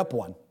fired up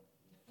one.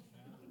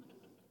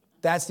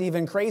 That's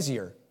even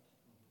crazier.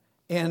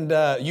 And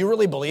you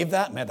really believe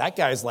that? Man, that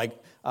guy's like,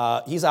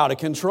 he's out of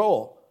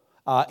control.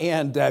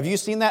 And have you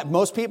seen that?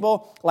 Most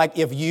people, like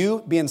if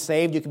you being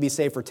saved, you can be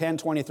saved for 10,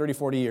 20, 30,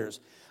 40 years.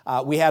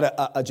 We had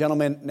a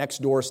gentleman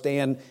next door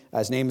staying.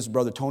 His name is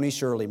Brother Tony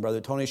Shirley. Brother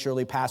Tony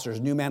Shirley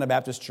pastors New Manna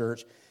Baptist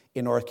Church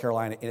in North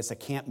Carolina, and it's a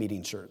camp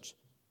meeting church.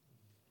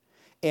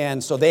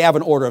 And so they have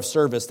an order of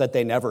service that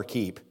they never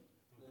keep.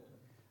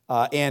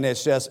 And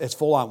it's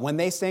full on. When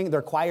they sing,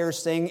 their choirs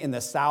sing in the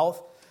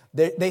South,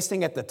 they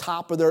sing at the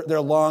top of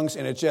their lungs,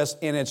 and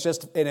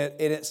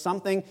it's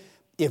something.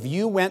 If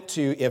you went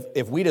to,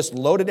 if we just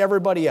loaded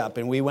everybody up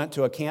and we went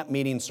to a camp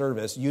meeting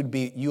service, you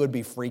would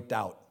be freaked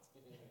out.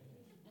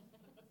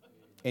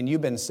 And you've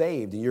been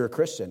saved, and you're a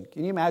Christian.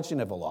 Can you imagine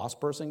if a lost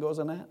person goes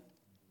in that?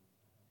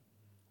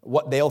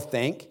 What they'll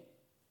think?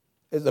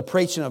 The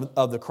preaching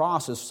of the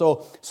cross is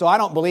so I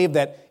don't believe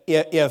that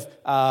if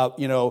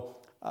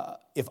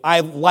I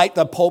light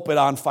the pulpit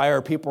on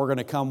fire, people are going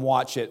to come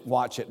watch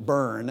it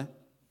burn.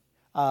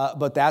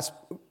 But that's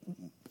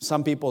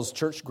some people's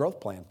church growth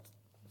plan.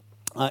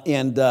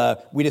 And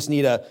we just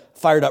need a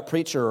fired up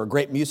preacher or a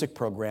great music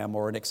program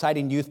or an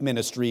exciting youth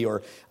ministry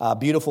or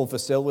beautiful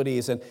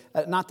facilities. And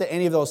not that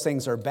any of those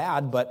things are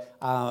bad, but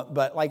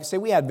like say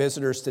we had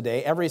visitors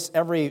today. Every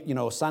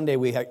Sunday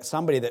we have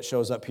somebody that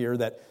shows up here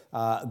that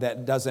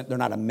they're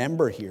not a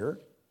member here.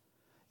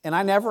 And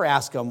I never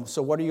ask them,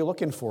 so what are you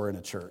looking for in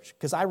a church?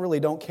 Because I really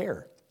don't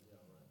care.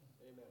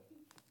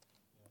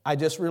 I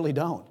just really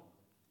don't.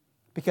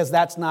 Because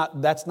that's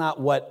not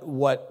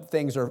what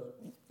things are.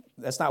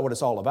 That's not what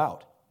it's all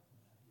about.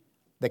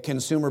 The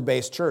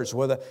consumer-based church.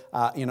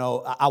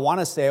 I want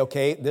to say,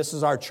 okay, this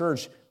is our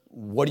church.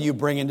 What do you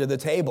bring into the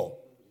table?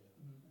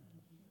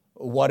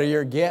 What are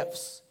your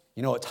gifts?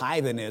 You know what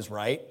tithing is,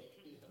 right?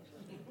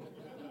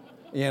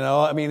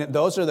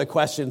 Those are the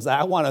questions that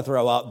I want to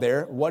throw out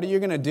there. What are you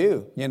going to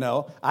do?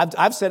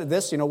 I've said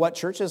this. You know what?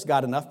 Church has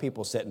got enough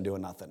people sitting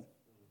doing nothing.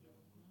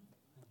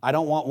 I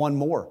don't want one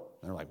more.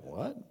 They're like,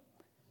 what?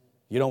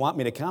 You don't want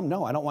me to come?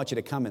 No, I don't want you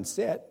to come and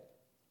sit.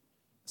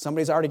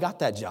 Somebody's already got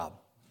that job.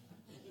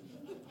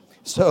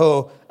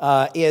 So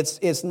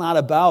it's not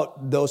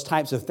about those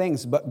types of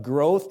things, but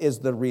growth is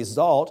the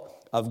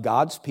result of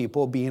God's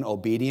people being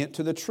obedient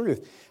to the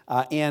truth.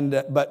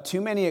 But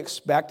too many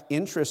expect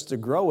interest to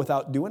grow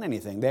without doing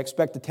anything. They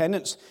expect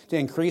attendance to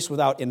increase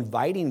without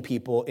inviting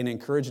people and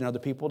encouraging other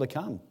people to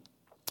come.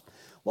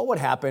 What would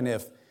happen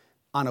if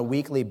on a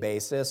weekly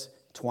basis,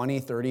 20,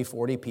 30,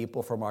 40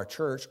 people from our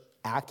church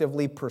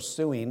actively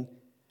pursuing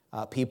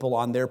people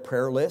on their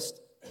prayer list,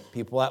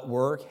 people at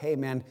work, hey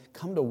man,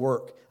 come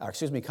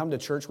to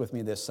church with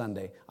me this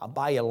Sunday. I'll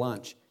buy you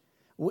lunch.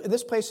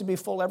 This place would be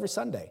full every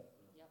Sunday.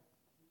 Yep.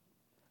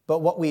 But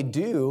what we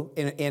do,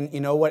 and you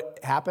know what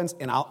happens,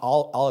 and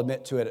I'll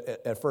admit to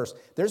it at first,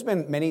 there's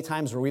been many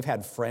times where we've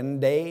had friend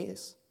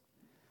days.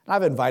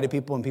 I've invited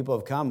people and people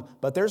have come,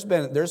 but there's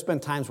been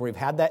times where we've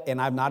had that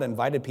and I've not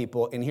invited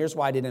people, and here's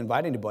why I didn't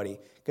invite anybody,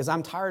 because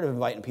I'm tired of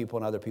inviting people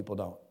and other people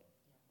don't.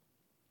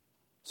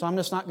 So I'm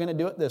just not going to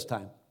do it this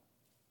time.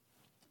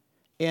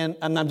 And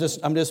I'm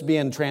just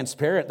being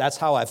transparent. That's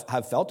how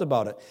I've felt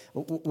about it.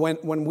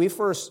 When we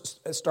first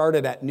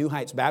started at New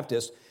Heights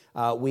Baptist,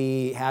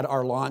 we had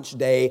our launch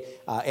day,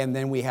 and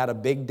then we had a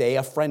big day,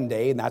 a friend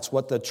day, and that's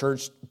what the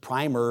church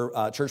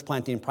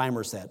planting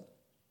primer said.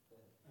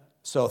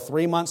 So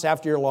 3 months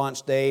after your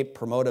launch day,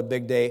 promote a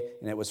big day,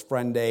 and it was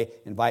friend day,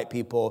 invite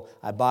people.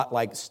 I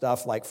bought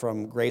stuff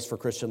from Grace for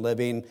Christian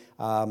Living,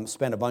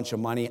 spent a bunch of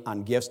money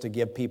on gifts to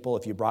give people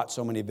if you brought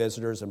so many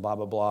visitors and blah,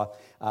 blah,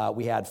 blah.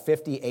 We had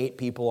 58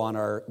 people on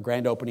our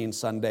grand opening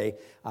Sunday.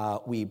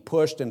 We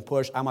pushed and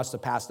pushed. I must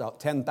have passed out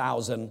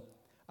 10,000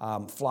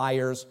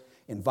 flyers,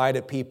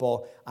 invited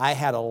people. I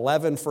had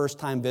 11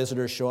 first-time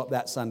visitors show up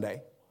that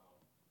Sunday,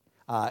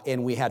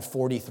 and we had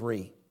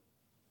 43.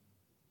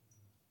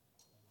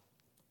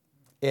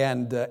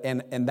 And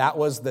that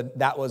was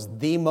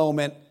the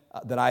moment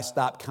that I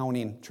stopped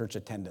counting church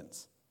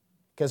attendance,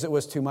 because it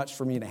was too much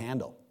for me to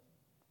handle.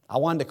 I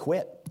wanted to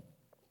quit.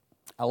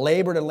 I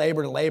labored and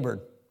labored and labored,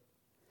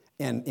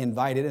 and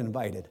invited and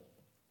invited,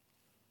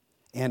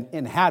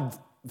 and had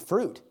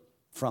fruit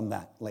from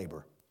that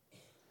labor.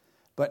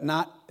 But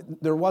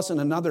there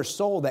wasn't another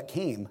soul that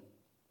came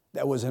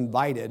that was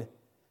invited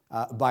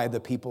by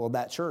the people of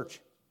that church,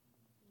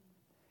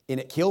 and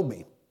it killed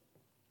me.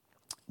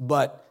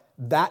 But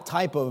that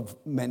type of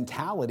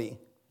mentality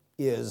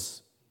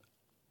it's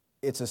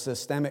a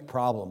systemic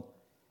problem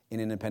in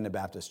independent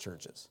Baptist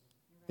churches.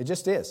 It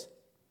just is.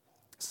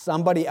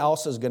 Somebody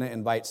else is going to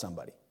invite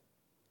somebody.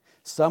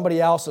 Somebody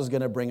else is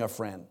going to bring a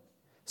friend.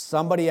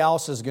 Somebody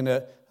else is going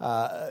to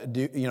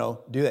do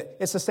that.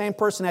 It's the same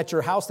person at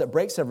your house that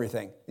breaks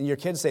everything, and your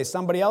kids say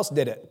somebody else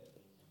did it.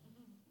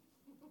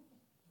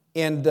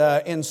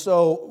 And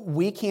so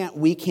we can't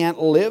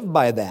live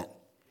by that.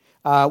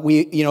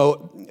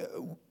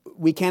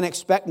 we can't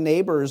expect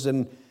neighbors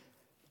and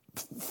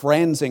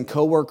friends and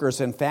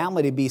coworkers and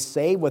family to be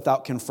saved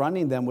without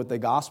confronting them with the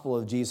gospel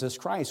of Jesus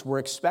Christ. We're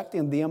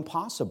expecting the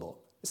impossible.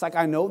 It's like,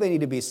 I know they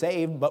need to be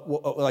saved, but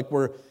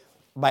we're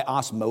by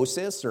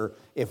osmosis, or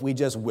if we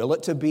just will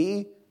it to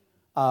be,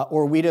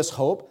 or we just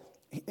hope.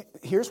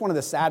 Here's one of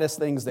the saddest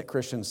things that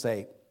Christians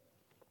say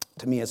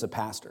to me as a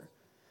pastor.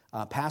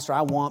 Pastor,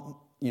 I want,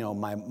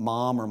 my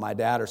mom or my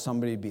dad or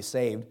somebody to be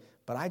saved,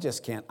 but I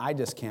just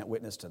can't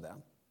witness to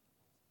them.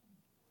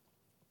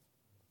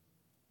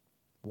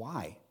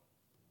 Why?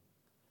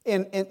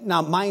 And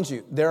now, mind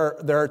you, there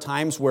are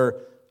times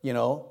where,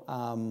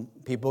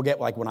 people get,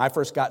 like when I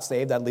first got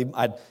saved,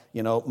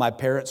 my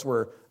parents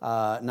were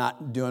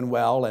not doing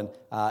well and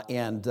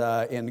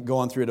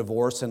going through a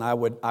divorce, and I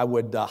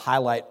would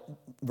highlight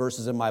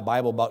verses in my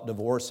Bible about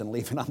divorce and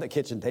leave it on the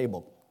kitchen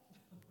table.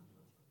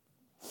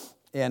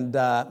 And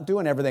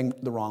doing everything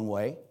the wrong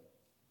way.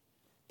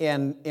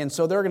 And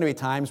so there are going to be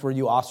times where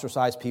you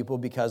ostracize people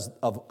because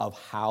of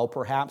how,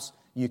 perhaps,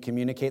 you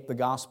communicate the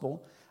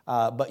gospel.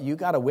 But you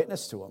got to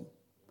witness to them.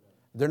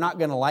 They're not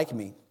going to like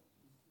me.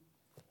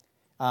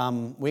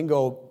 We can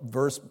go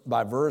verse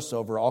by verse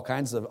over all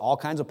kinds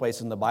of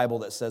places in the Bible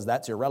that says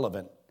that's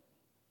irrelevant.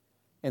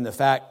 And the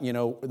fact, the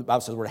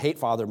Bible says we're to hate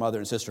father, mother,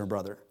 and sister and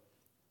brother.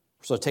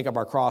 So take up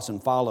our cross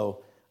and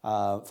follow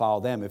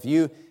them. If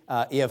you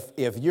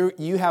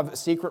have a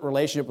secret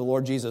relationship with the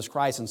Lord Jesus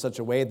Christ in such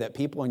a way that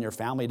people in your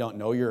family don't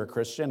know you're a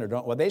Christian,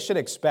 or they should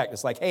expect.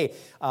 It's like, hey,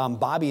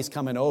 Bobby's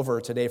coming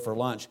over today for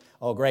lunch.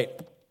 Oh, great.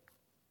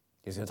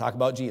 He's going to talk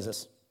about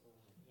Jesus.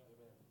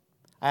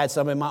 I had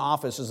some in my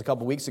office just a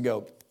couple weeks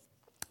ago,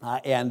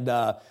 and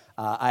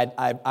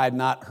I'd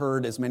not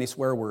heard as many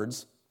swear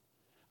words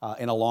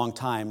in a long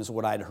time as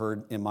what I'd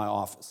heard in my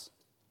office.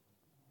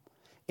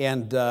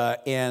 And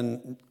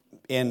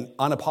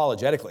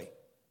unapologetically.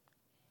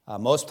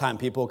 Most time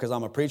people, because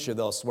I'm a preacher,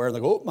 they'll swear and they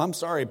go, "Oh, I'm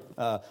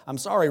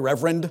sorry,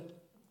 Reverend."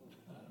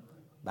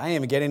 I didn't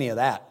even get any of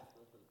that.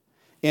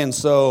 And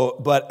so,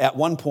 but at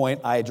one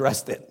point I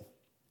addressed it,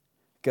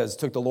 because it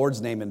took the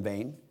Lord's name in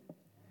vain.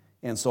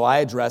 And so I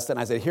addressed it, and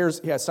I said,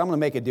 so I'm going to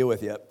make a deal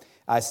with you.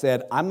 I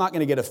said, I'm not going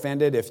to get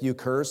offended if you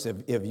curse,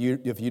 if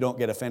you don't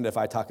get offended if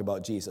I talk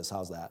about Jesus.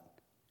 How's that?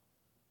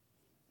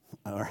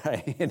 All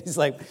right. And he's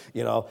like,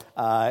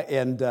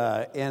 and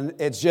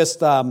it's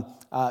just,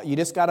 you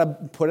just got to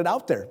put it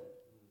out there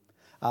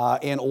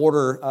in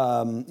order,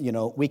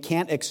 we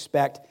can't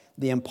expect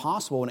the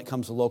impossible when it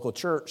comes to local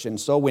church and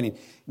soul winning.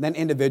 And then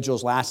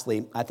individuals,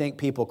 lastly, I think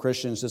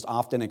Christians just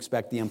often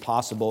expect the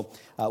impossible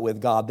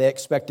with God. They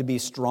expect to be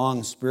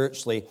strong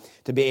spiritually,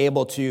 to be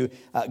able to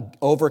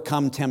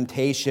overcome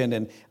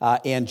temptation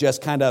and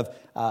just kind of,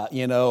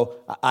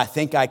 I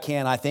think I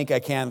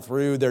can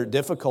through their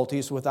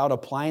difficulties without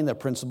applying the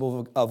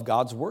principle of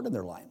God's word in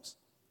their lives.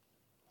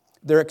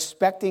 They're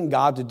expecting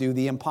God to do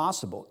the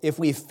impossible. If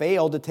we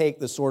fail to take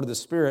the sword of the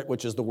Spirit,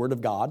 which is the word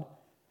of God,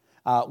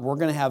 we're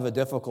going to have a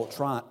difficult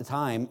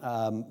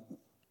time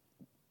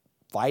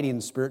fighting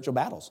spiritual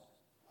battles.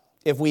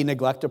 If we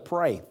neglect to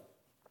pray,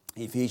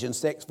 Ephesians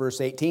 6, verse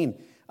 18,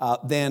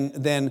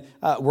 then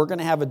we're going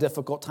to have a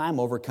difficult time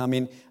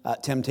overcoming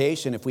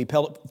temptation. If we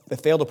fail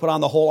to put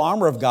on the whole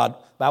armor of God,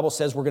 the Bible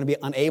says we're going to be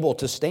unable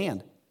to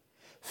stand.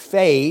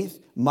 Faith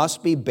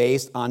must be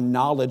based on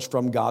knowledge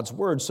from God's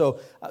word. So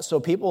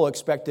people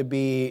expect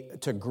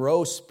to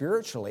grow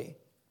spiritually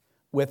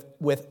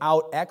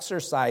without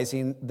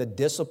exercising the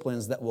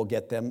disciplines that will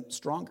get them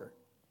stronger.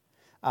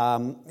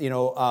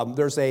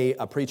 There's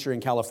a preacher in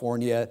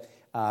California.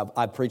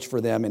 I preach for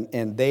them,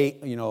 and they,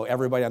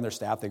 everybody on their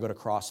staff, they go to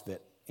CrossFit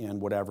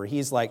and whatever.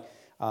 He's like,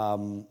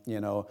 some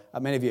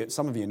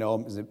of you know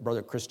him, is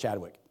Brother Chris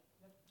Chadwick.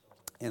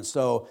 And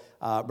so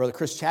Brother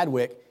Chris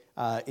Chadwick,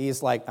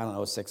 he's like,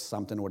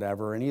 6-something,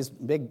 whatever, and he's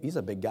big. He's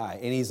a big guy,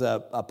 and he's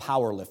a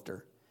power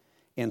lifter.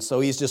 And so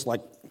he's just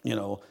like,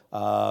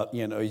 that's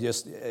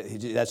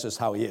just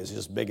how he is. He's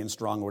just big and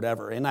strong,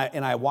 whatever. And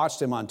I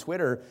watched him on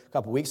Twitter a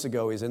couple weeks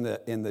ago. He's in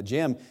the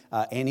gym,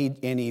 and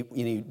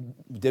he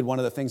did one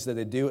of the things that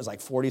they do. It's like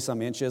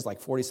 40-some inches, like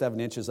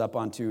 47 inches up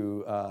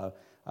onto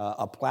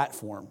a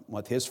platform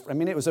with his.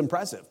 It was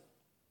impressive.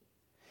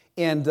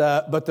 And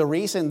but the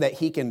reason that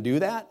he can do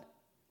that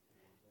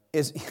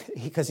is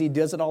because he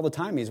does it all the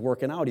time. He's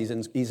working out. He's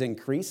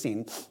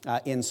increasing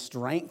in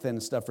strength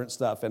and different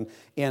stuff, and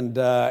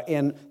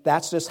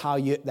that's just how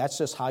you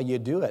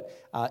do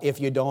it. If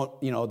you don't,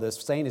 the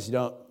saying is, you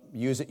don't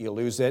use it, you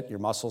lose it. Your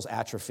muscles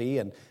atrophy,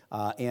 and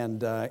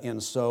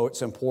so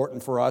it's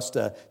important for us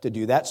to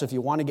do that. So if you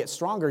want to get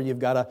stronger, you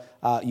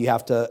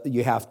have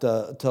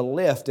to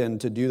lift and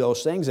to do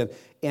those things.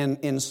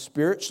 And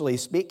spiritually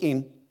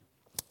speaking,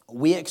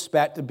 we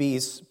expect to be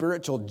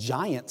spiritual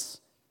giants.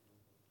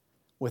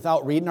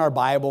 Without reading our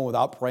Bible,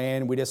 without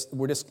praying,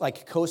 we're just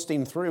like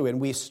coasting through, and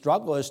we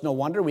struggle. It's no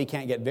wonder we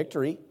can't get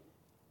victory,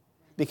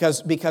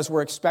 because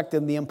we're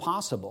expecting the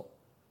impossible.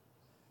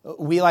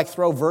 We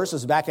throw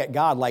verses back at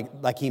God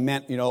like He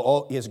meant,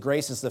 His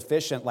grace is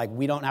sufficient. Like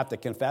we don't have to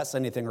confess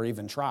anything or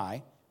even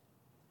try.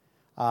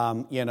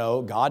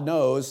 God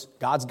knows.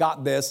 God's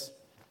got this.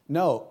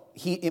 No,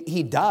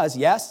 he does,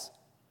 yes,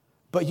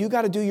 but you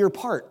got to do your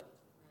part.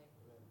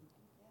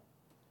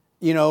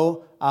 You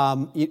know,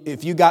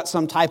 if you got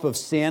some type of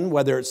sin,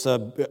 whether it's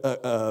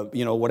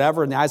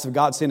whatever, in the eyes of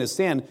God, sin is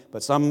sin,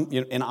 but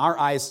in our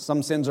eyes,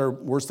 some sins are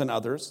worse than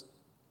others.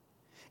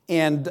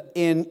 And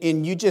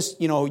you just,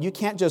 you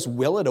can't just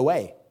will it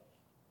away.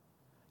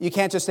 You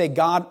can't just say,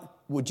 God,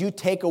 would you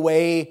take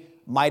away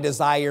my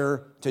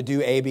desire to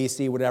do A, B,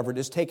 C, whatever?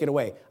 Just take it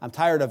away. I'm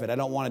tired of it. I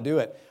don't want to do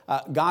it.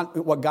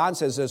 What God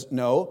says is,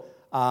 no,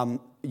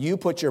 you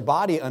put your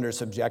body under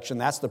subjection.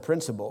 That's the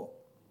principle.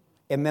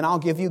 And then I'll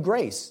give you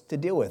grace to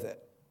deal with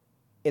it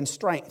in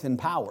strength and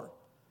power.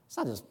 It's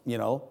not just,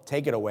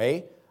 take it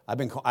away. I've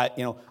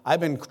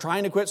been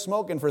trying to quit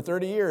smoking for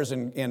 30 years,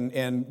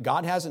 and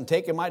God hasn't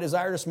taken my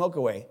desire to smoke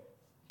away.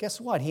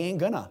 Guess what? He ain't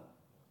gonna.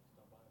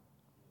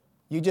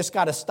 You just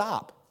got to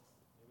stop.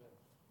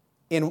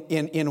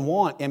 In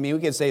want, I mean,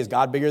 we could say, is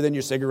God bigger than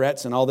your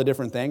cigarettes and all the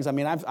different things? I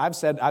mean, I've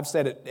said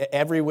it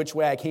every which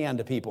way I can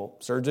to people.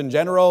 Surgeon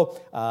General,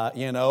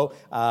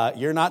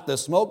 you're not the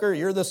smoker,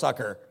 you're the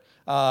sucker.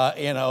 I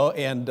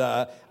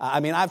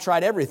mean, I've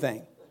tried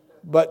everything.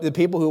 But the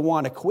people who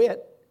want to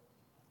quit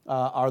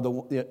are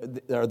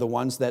the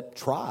ones that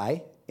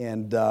try,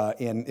 and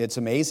it's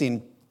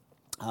amazing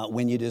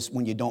when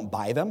you don't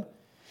buy them,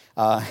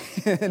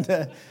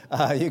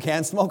 you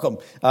can't smoke them,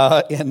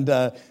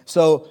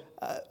 so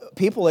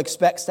people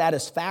expect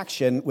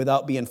satisfaction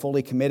without being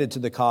fully committed to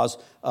the cause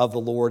of the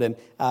Lord,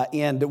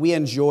 and we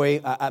enjoy.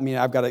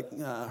 I've got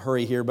to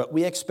hurry here, but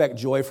we expect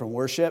joy from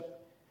worship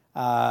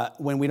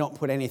when we don't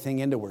put anything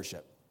into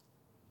worship.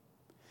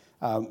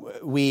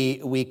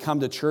 We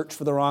come to church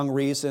for the wrong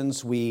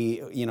reasons.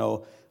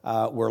 We're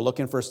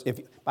looking for.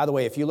 By the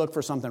way, if you look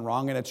for something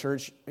wrong in a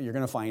church, you're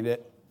going to find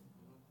it.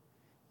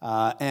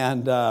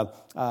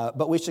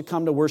 But we should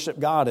come to worship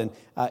God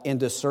and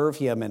to serve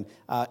Him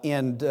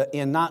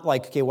and not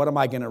like, okay, what am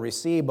I going to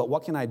receive? But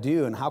what can I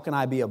do and how can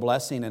I be a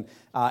blessing? And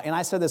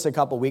I said this a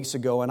couple weeks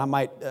ago, and I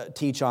might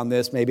teach on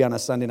this maybe on a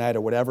Sunday night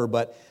or whatever.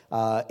 But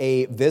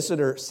a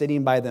visitor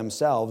sitting by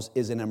themselves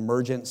is an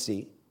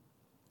emergency,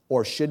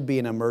 or should be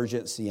an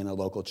emergency in a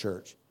local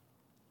church.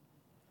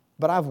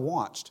 But I've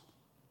watched,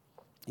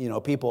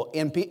 people,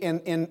 and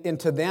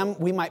to them,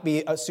 we might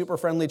be a super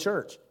friendly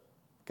church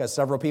because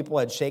several people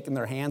had shaken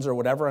their hands or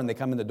whatever, and they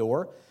come in the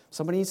door.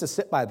 Somebody needs to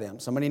sit by them.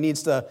 Somebody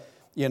needs to,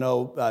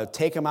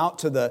 take them out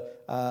to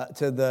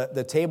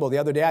the table. The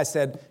other day I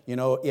said,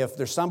 if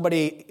there's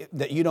somebody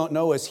that you don't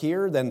know is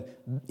here, then,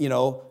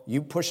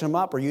 you push them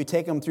up or you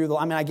take them through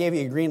I gave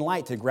you a green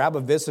light to grab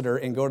a visitor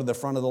and go to the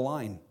front of the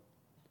line.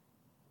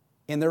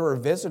 And there were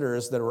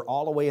visitors that were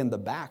all the way in the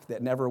back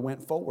that never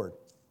went forward.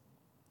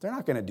 They're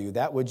not going to do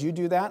that. Would you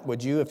do that?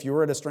 Would you, if you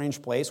were at a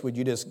strange place, would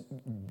you just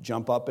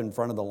jump up in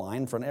front of the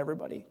line in front of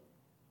everybody?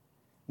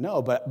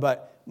 No, but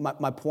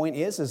my point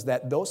is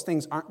that those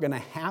things aren't going to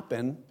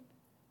happen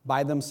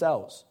by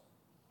themselves.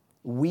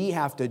 We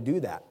have to do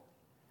that.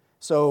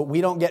 So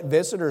we don't get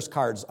visitors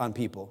cards on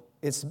people.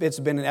 It's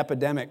been an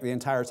epidemic the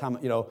entire time.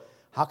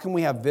 How can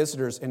we have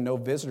visitors and no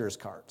visitors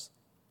cards?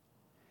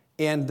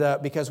 And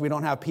because we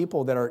don't have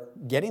people that are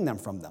getting them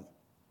from them.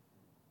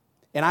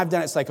 And I've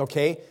done it's like,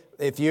 okay,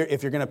 if you're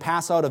going to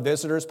pass out a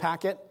visitor's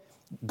packet,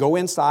 go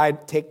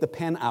inside, take the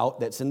pen out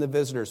that's in the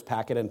visitor's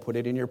packet and put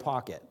it in your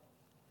pocket.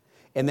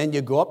 And then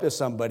you go up to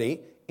somebody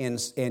and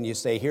you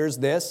say, here's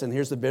this, and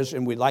here's the visitor,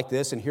 and we'd like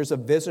this, and here's a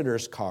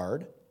visitor's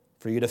card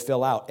for you to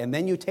fill out. And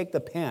then you take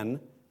the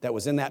pen that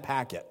was in that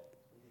packet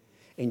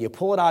and you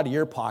pull it out of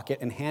your pocket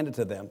and hand it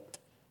to them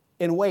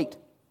and wait.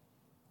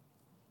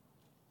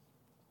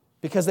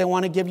 Because they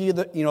want to give you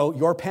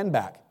your pen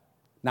back.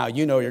 Now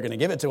you're going to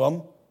give it to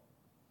them,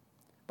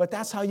 but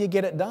that's how you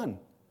get it done.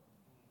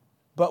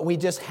 But we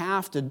just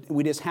have to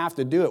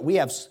do it. We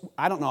have,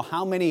 I don't know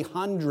how many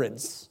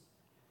hundreds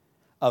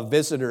of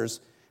visitors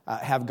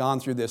have gone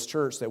through this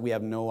church that we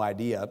have no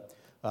idea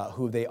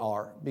who they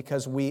are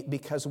because we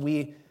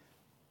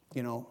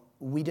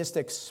just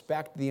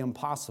expect the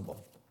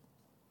impossible.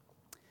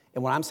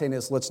 And what I'm saying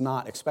is, let's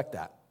not expect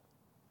that.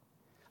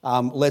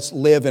 Let's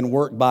live and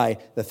work by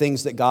the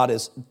things that God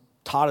has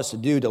taught us to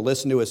do, to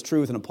listen to His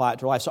truth and apply it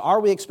to our life. So are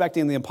we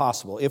expecting the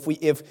impossible?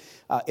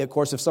 Of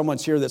course, if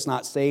someone's here that's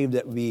not saved,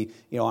 that would be,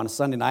 on a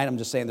Sunday night, I'm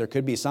just saying there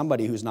could be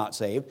somebody who's not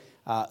saved.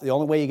 The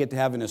only way you get to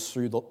heaven is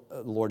through the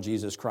Lord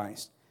Jesus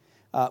Christ.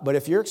 But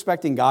if you're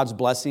expecting God's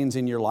blessings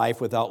in your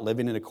life without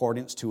living in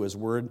accordance to His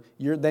word,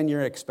 then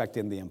you're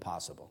expecting the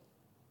impossible.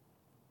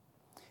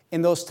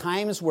 In those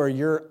times where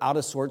you're out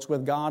of sorts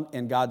with God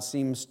and God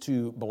seems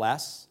to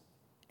bless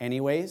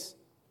anyways,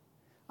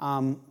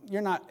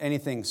 you're not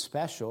anything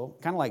special.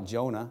 Kind of like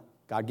Jonah.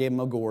 God gave him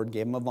a gourd,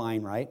 gave him a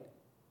vine, right?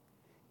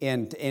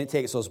 And it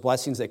takes those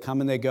blessings, they come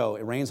and they go.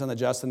 It rains on the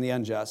just and the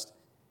unjust.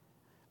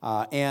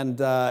 And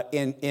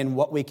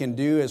what we can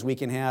do is we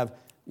can have,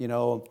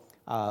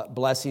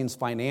 blessings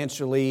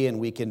financially, and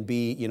we can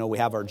be, we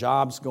have our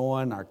jobs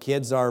going, our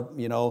kids are,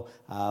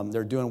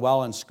 they're doing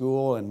well in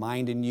school and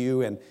minding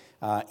you,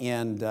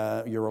 and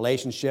your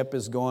relationship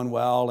is going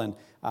well,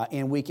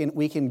 and we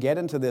can get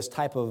into this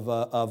type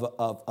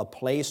of a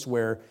place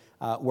where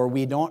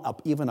we don't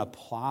even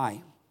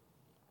apply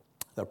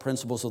the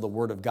principles of the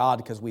Word of God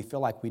because we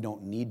feel like we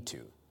don't need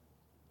to.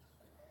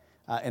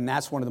 And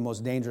that's one of the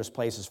most dangerous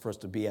places for us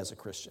to be as a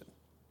Christian.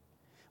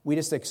 We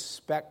just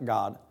expect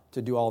God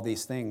to do all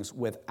these things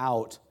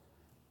without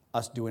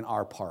us doing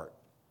our part.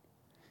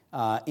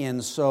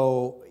 And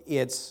so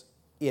it's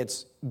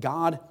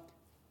God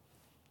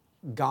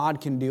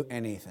can do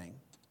anything.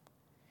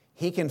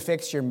 He can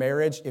fix your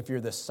marriage if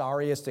you're the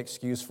sorriest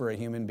excuse for a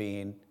human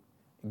being.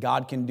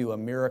 God can do a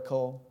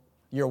miracle.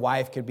 Your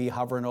wife could be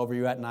hovering over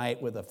you at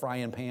night with a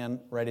frying pan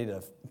ready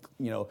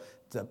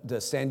to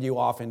send you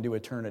off into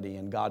eternity,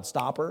 and God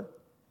stop her.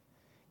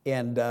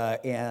 And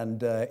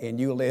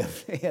you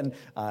live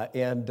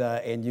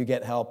and you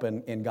get help,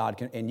 and God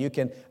can, and you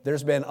can.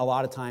 There's been a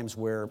lot of times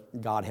where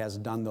God has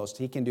done those.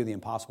 He can do the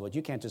impossible, but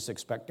you can't just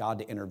expect God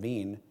to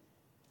intervene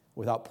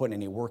without putting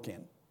any work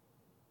in.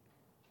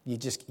 You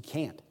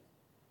can't.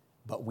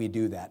 But we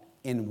do that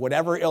in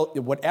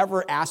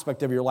whatever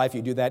aspect of your life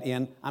you do that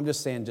in. I'm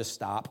just saying, just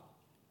stop.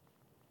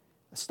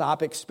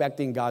 Stop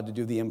expecting God to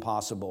do the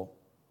impossible,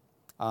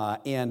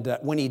 and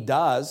when He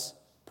does,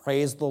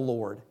 praise the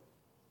Lord.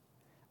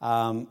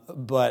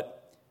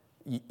 But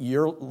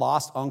your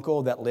lost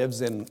uncle that lives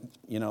in,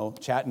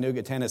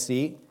 Chattanooga,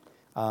 Tennessee,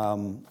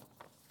 probably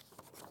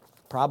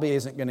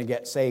isn't going to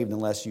get saved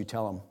unless you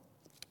tell him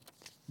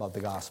about the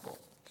gospel.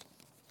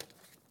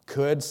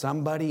 Could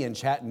somebody in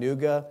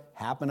Chattanooga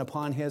happen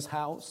upon his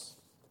house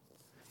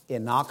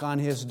and knock on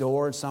his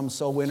door? Some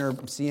soul winner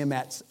see him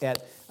at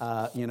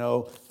I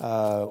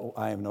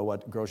don't know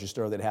what grocery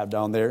store they'd have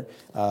down there,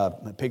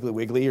 Piggly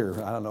Wiggly,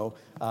 or I don't know,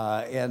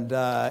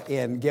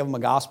 and give him a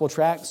gospel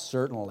tract?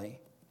 Certainly.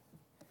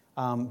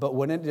 But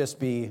wouldn't it just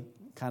be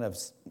kind of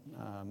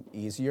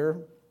easier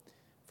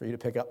for you to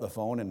pick up the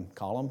phone and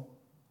call him?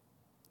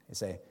 You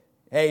say,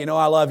 hey,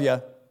 I love you.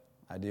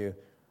 I do.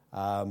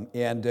 I'm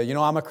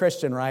a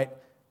Christian, right?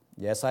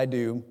 Yes, I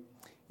do.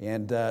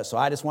 And so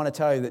I just want to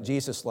tell you that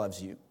Jesus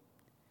loves you.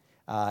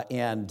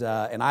 And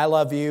I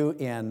love you,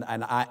 and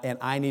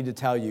I need to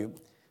tell you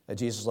that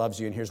Jesus loves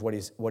you, and here's what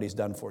he's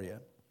done for you.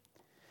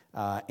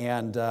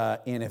 And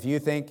if you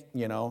think,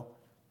 you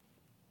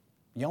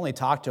only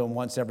talk to him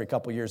once every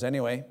couple years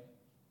anyway,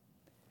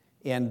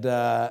 and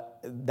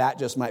that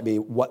just might be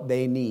what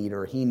they need,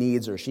 or he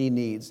needs, or she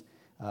needs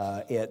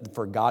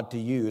for God to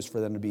use for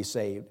them to be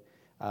saved.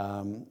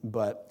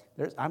 But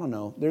I don't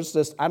know.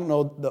 I don't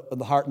know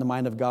the heart and the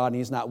mind of God, and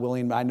He's not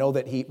willing. But I know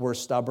that we're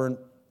stubborn.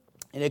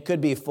 And it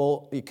could be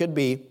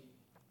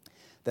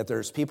that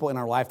there's people in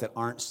our life that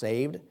aren't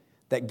saved,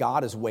 that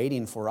God is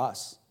waiting for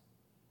us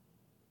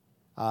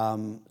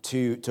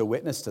to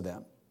witness to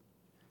them.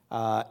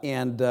 So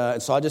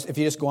if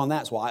you just go on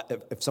that, so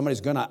if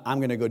somebody's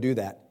I'm gonna go do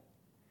that.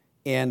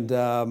 And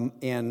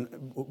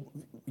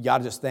you ought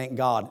to just thank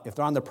God. If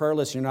they're on the prayer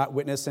list, you're not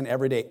witnessing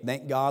every day.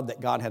 Thank God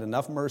that God had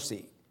enough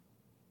mercy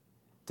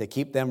to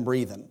keep them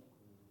breathing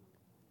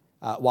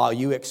while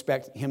you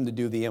expect Him to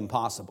do the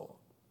impossible.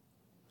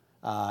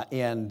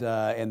 And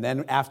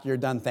then after you're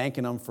done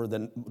thanking Him for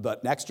the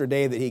extra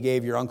day that He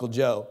gave your Uncle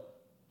Joe,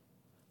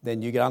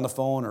 then you get on the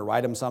phone or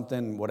write him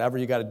something, whatever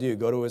you got to do.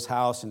 Go to his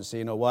house and say,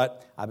 you know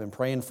what? I've been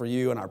praying for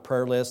you on our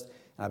prayer list,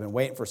 and I've been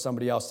waiting for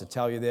somebody else to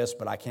tell you this,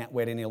 but I can't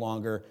wait any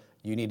longer.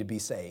 You need to be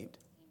saved.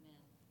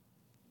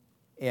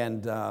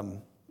 Amen.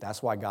 And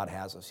that's why God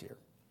has us here.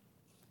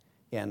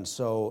 And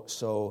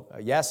so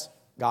yes,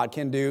 God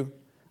can do,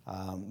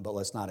 but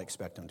let's not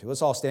expect Him to.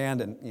 Let's all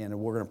stand, and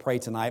we're going to pray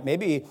tonight.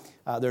 Maybe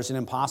there's an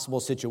impossible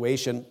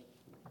situation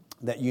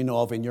that you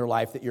know of in your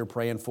life that you're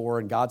praying for,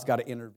 and God's got to intervene.